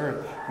this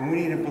earth. And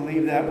we need to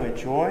believe that with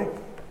joy.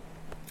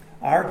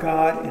 Our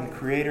God and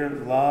Creator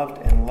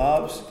loved and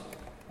loves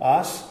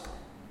us,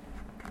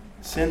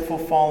 sinful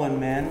fallen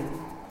men.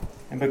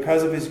 And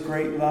because of his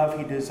great love,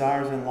 he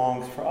desires and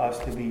longs for us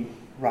to be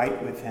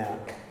right with him.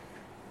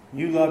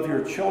 You love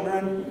your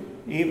children,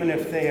 even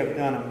if they have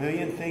done a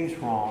million things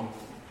wrong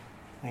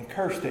and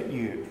cursed at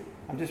you.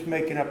 I'm just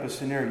making up a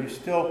scenario. You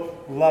still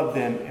love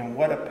them, and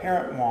what a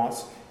parent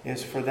wants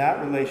is for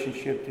that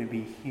relationship to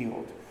be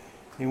healed.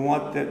 You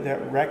want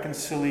that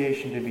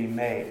reconciliation to be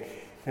made,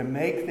 to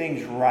make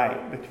things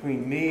right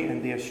between me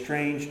and the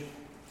estranged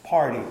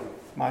party,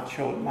 my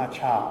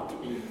child.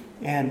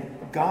 And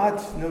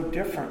God's no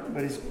different,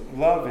 but his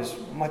love is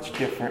much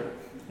different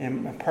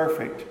and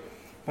perfect.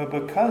 But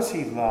because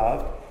he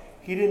loved,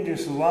 he didn't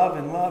just love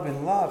and love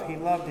and love. He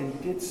loved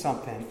and did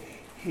something.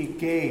 He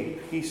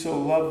gave. He so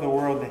loved the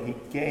world that he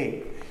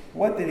gave.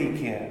 What did he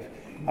give?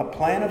 A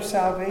plan of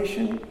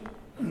salvation?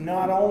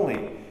 Not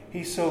only.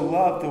 He so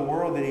loved the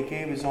world that he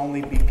gave his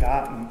only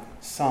begotten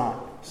Son.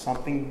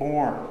 Something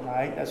born,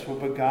 right? That's what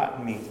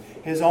begotten means.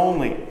 His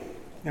only.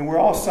 And we're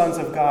all sons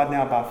of God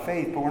now by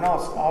faith, but we're not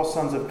all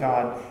sons of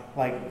God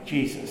like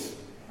Jesus,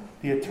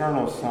 the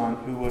eternal Son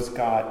who was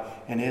God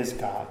and is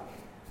God.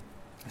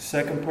 The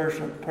second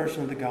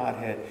person of the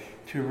Godhead,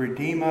 to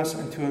redeem us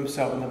unto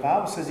himself. And the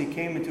Bible says he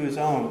came into his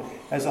own,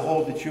 as a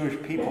whole the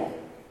Jewish people.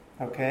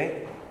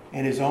 Okay?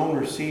 And his own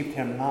received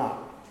him not.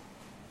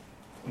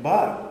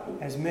 But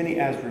as many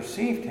as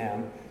received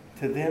him,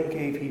 to them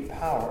gave he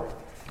power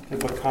to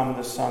become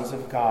the sons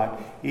of God,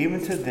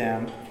 even to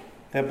them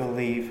that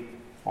believe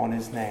on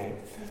his name.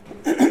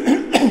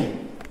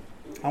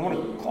 I'm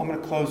going to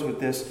close with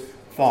this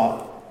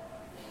thought.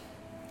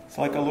 It's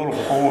like a little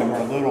poem or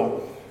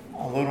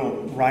a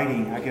little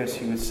writing, I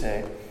guess you would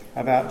say,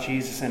 about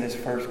Jesus and his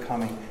first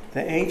coming.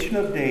 The Ancient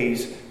of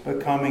Days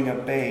becoming a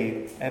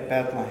babe at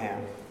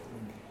Bethlehem.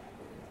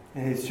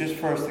 And it's just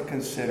for us to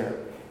consider.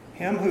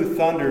 Him who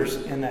thunders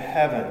in the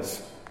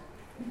heavens,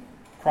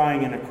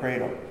 crying in a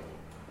cradle.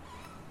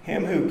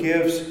 Him who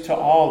gives to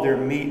all their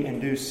meat in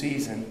due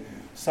season,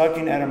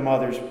 sucking at a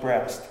mother's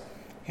breast.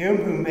 Him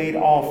who made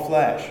all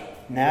flesh,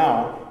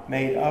 now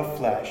made of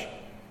flesh.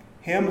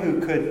 Him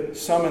who could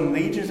summon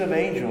legions of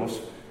angels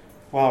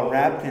while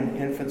wrapped in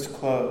infant's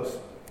clothes.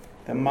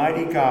 The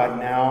mighty God,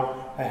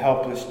 now a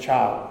helpless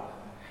child.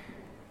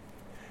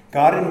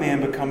 God and man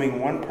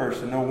becoming one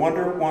person. No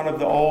wonder one of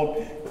the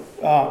old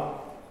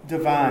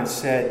divines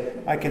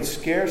said, I can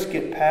scarce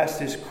get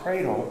past his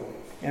cradle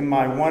in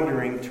my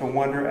wondering to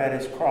wonder at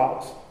his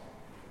cross.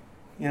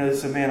 You know,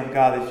 this is a man of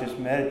God that's just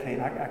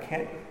meditating. I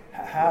can't,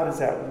 how does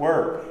that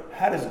work?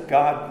 How does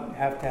God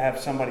have to have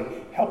somebody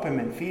help him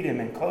and feed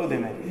him and clothe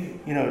him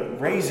and,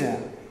 raise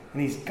him?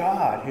 And he's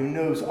God who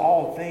knows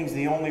all things,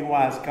 the only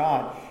wise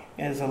God.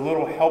 And as a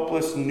little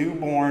helpless,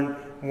 newborn,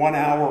 1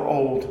 hour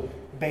old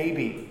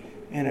baby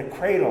in a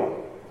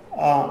cradle,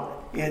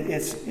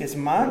 it's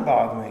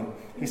mind-boggling.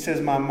 He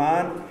says, my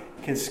mind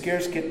can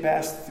scarce get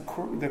past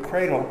the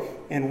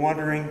cradle in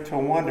wondering to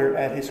wonder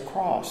at his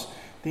cross.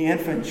 The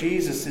infant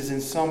Jesus is in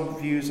some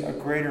views a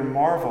greater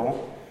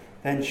marvel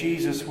than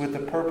Jesus with the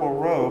purple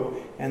robe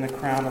and the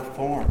crown of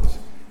thorns.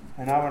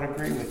 And I would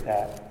agree with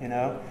that, you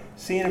know.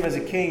 Seeing him as a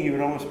king, you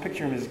would almost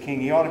picture him as a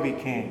king. He ought to be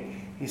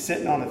king. He's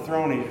sitting on a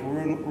throne. He's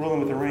ruling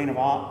with a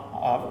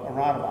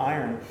rod of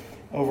iron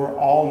over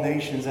all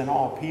nations and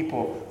all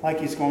people, like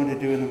he's going to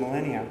do in the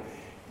millennium.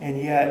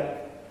 And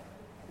yet,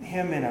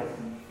 him in a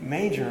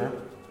manger,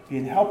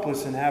 being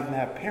helpless and having to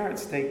have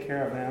parents take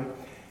care of him,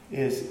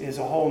 is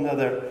a whole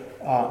nother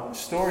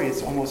story.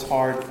 It's almost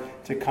hard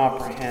to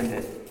comprehend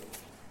it.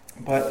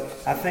 But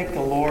I thank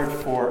the Lord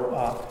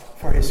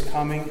for his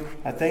coming.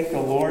 I thank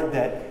the Lord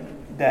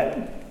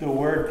that the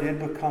Word did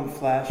become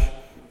flesh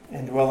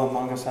and dwell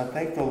among us. I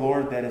thank the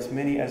Lord that as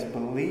many as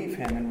believe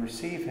him and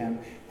receive him,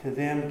 to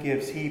them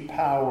gives he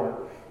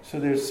power. So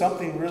there's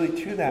something really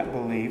to that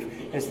belief.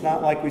 It's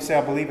not like we say,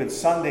 I believe it's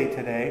Sunday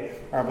today,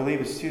 or I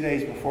believe it's 2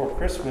 days before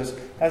Christmas.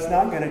 That's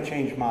not going to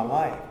change my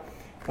life.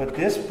 But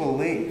this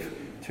belief,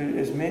 to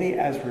as many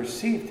as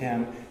received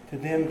him, to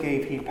them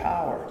gave he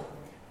power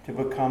to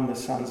become the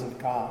sons of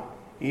God,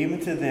 even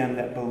to them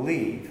that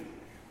believe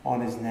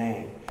on his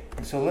name.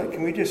 And so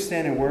can we just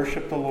stand and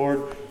worship the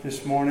Lord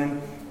this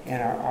morning?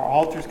 And our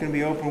altar is going to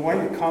be open. While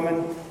you're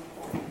coming,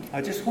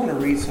 I just want to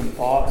read some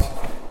thoughts.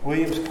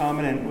 William's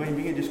coming, and William,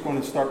 you can just go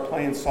and start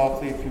playing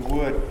softly if you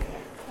would.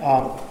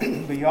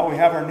 But y'all, we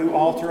have our new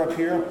altar up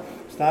here.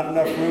 It's not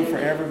enough room for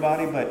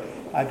everybody, but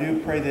I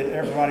do pray that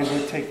everybody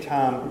would take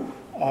time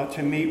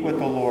to meet with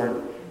the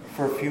Lord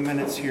for a few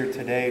minutes here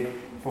today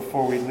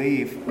before we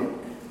leave.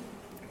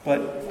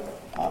 But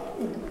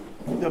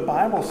the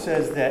Bible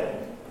says that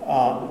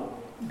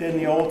in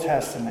the Old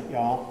Testament,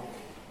 y'all,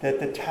 that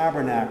the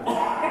tabernacle,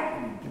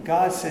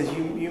 God says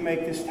you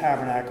make this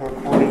tabernacle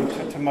according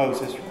to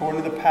Moses,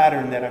 according to the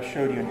pattern that I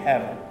showed you in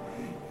heaven.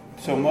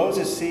 So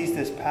Moses sees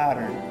this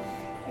pattern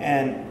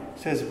and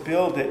says,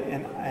 build it.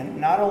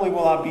 And not only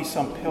will I be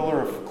some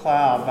pillar of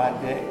cloud by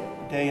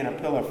day and a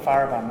pillar of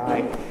fire by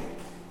night,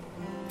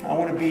 I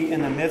want to be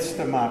in the midst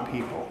of my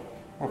people,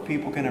 where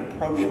people can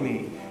approach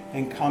me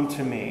and come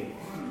to me.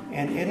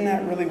 And isn't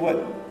that really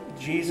what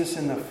Jesus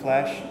in the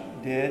flesh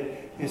did?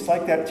 It's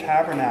like that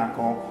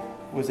tabernacle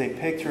was a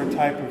picture, a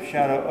type of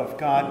shadow of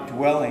God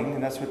dwelling,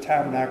 and that's what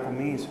tabernacle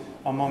means,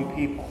 among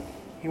people.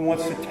 He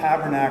wants to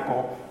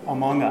tabernacle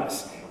among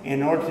us.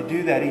 In order to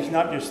do that, he's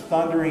not just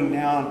thundering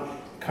down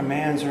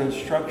commands or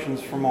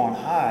instructions from on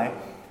high.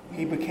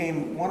 He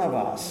became one of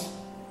us.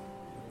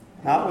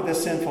 Not with a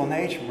sinful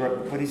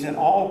nature, but he's in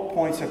all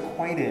points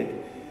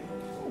acquainted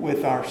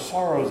with our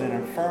sorrows and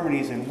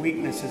infirmities and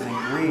weaknesses and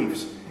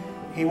griefs.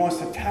 He wants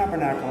to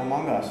tabernacle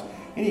among us.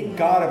 Any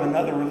god of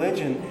another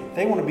religion,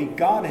 they want to be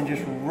God and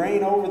just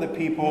reign over the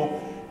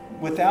people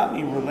without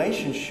any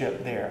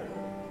relationship there.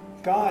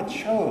 God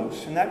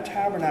chose in that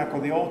tabernacle,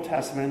 the Old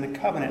Testament, and the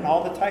covenant, and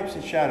all the types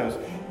and shadows,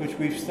 which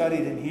we've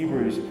studied in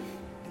Hebrews.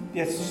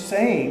 It's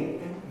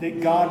saying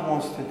that God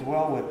wants to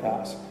dwell with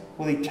us.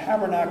 Well, he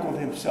tabernacled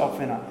himself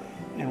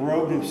and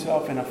robed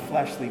himself in a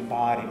fleshly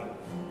body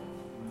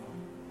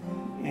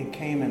and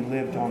came and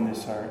lived on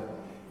this earth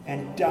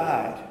and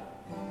died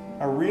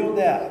a real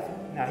death.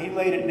 Now, he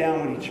laid it down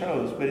when he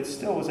chose, but it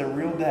still was a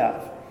real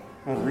death.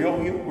 A real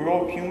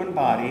human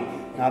body,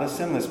 not a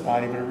sinless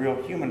body, but a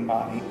real human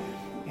body.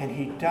 And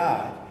he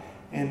died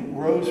and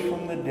rose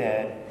from the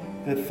dead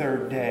the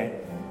third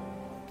day.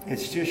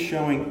 It's just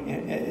showing,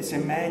 it's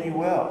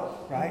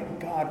Emmanuel, right?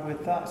 God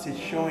with us. It's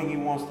showing he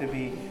wants to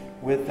be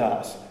with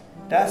us.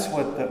 That's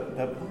what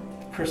the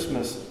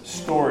Christmas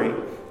story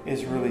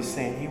is really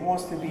saying. He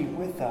wants to be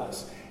with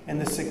us.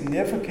 And the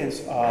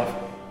significance of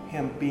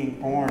him being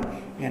born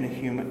in a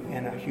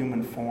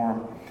human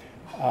form.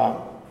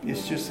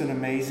 It's just an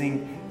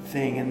amazing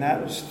thing. And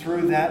that was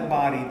through that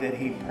body that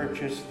he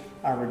purchased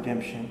our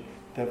redemption.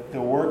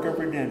 The work of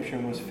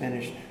redemption was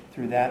finished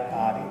through that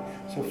body.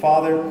 So,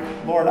 Father,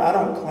 Lord, I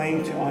don't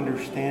claim to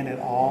understand it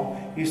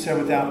all. You said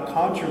without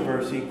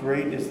controversy,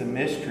 great is the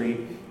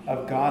mystery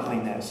of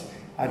godliness.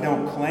 I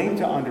don't claim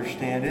to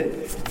understand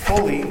it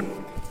fully,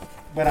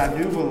 but I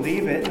do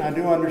believe it, and I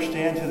do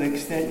understand to the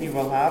extent you've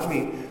allowed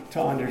me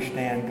to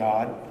understand,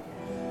 God.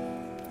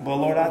 But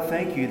Lord, I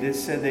thank you that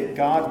said that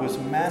God was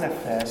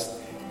manifest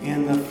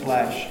in the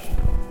flesh.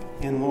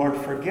 And Lord,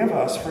 forgive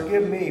us,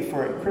 forgive me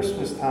for at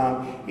Christmas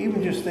time,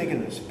 even just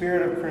thinking the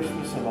spirit of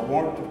Christmas and the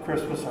warmth of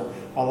Christmas, or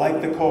I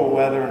like the cold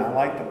weather and I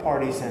like the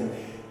parties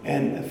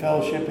and the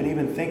fellowship and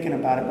even thinking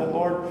about it. But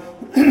Lord,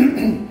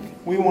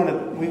 we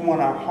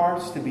want our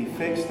hearts to be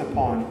fixed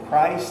upon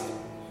Christ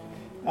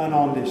and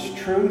on this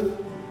truth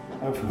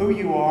of who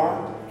you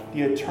are,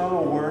 the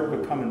eternal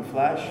Word becoming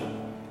flesh.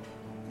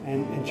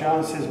 And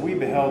John says, we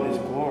beheld his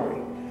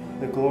glory.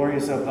 The glory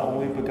is of the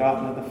only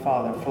begotten of the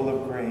Father, full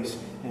of grace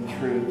and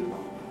truth.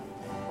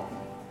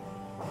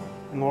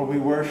 And Lord, we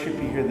worship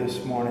you here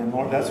this morning.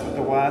 Lord, that's what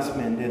the wise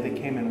men did. They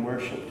came and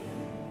worshiped.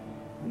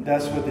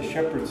 That's what the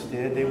shepherds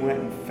did. They went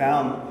and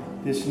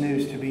found this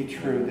news to be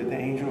true that the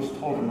angels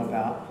told them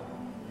about.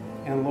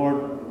 And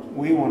Lord,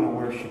 we want to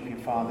worship you,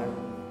 Father.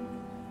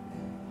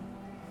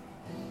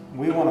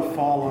 We want to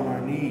fall on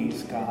our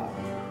knees, God.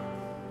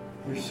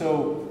 You're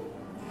so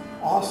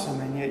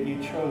awesome, and yet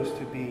you chose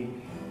to be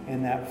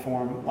in that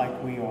form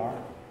like we are.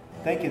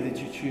 Thank you that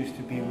you choose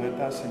to be with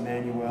us,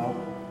 Emmanuel.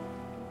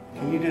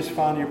 Can you just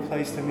find your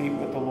place to meet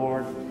with the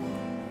Lord?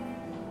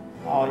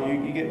 Oh,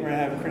 you getting ready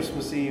to have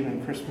Christmas Eve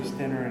and Christmas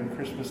dinner and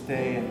Christmas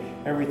Day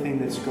and everything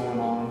that's going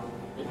on.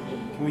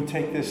 Can we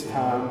take this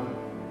time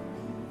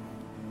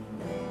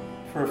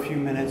for a few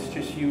minutes,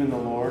 just you and the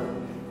Lord,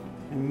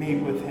 and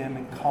meet with Him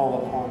and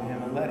call upon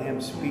Him and let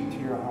Him speak to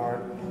your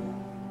heart?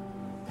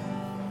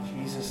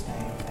 In Jesus'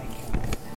 name.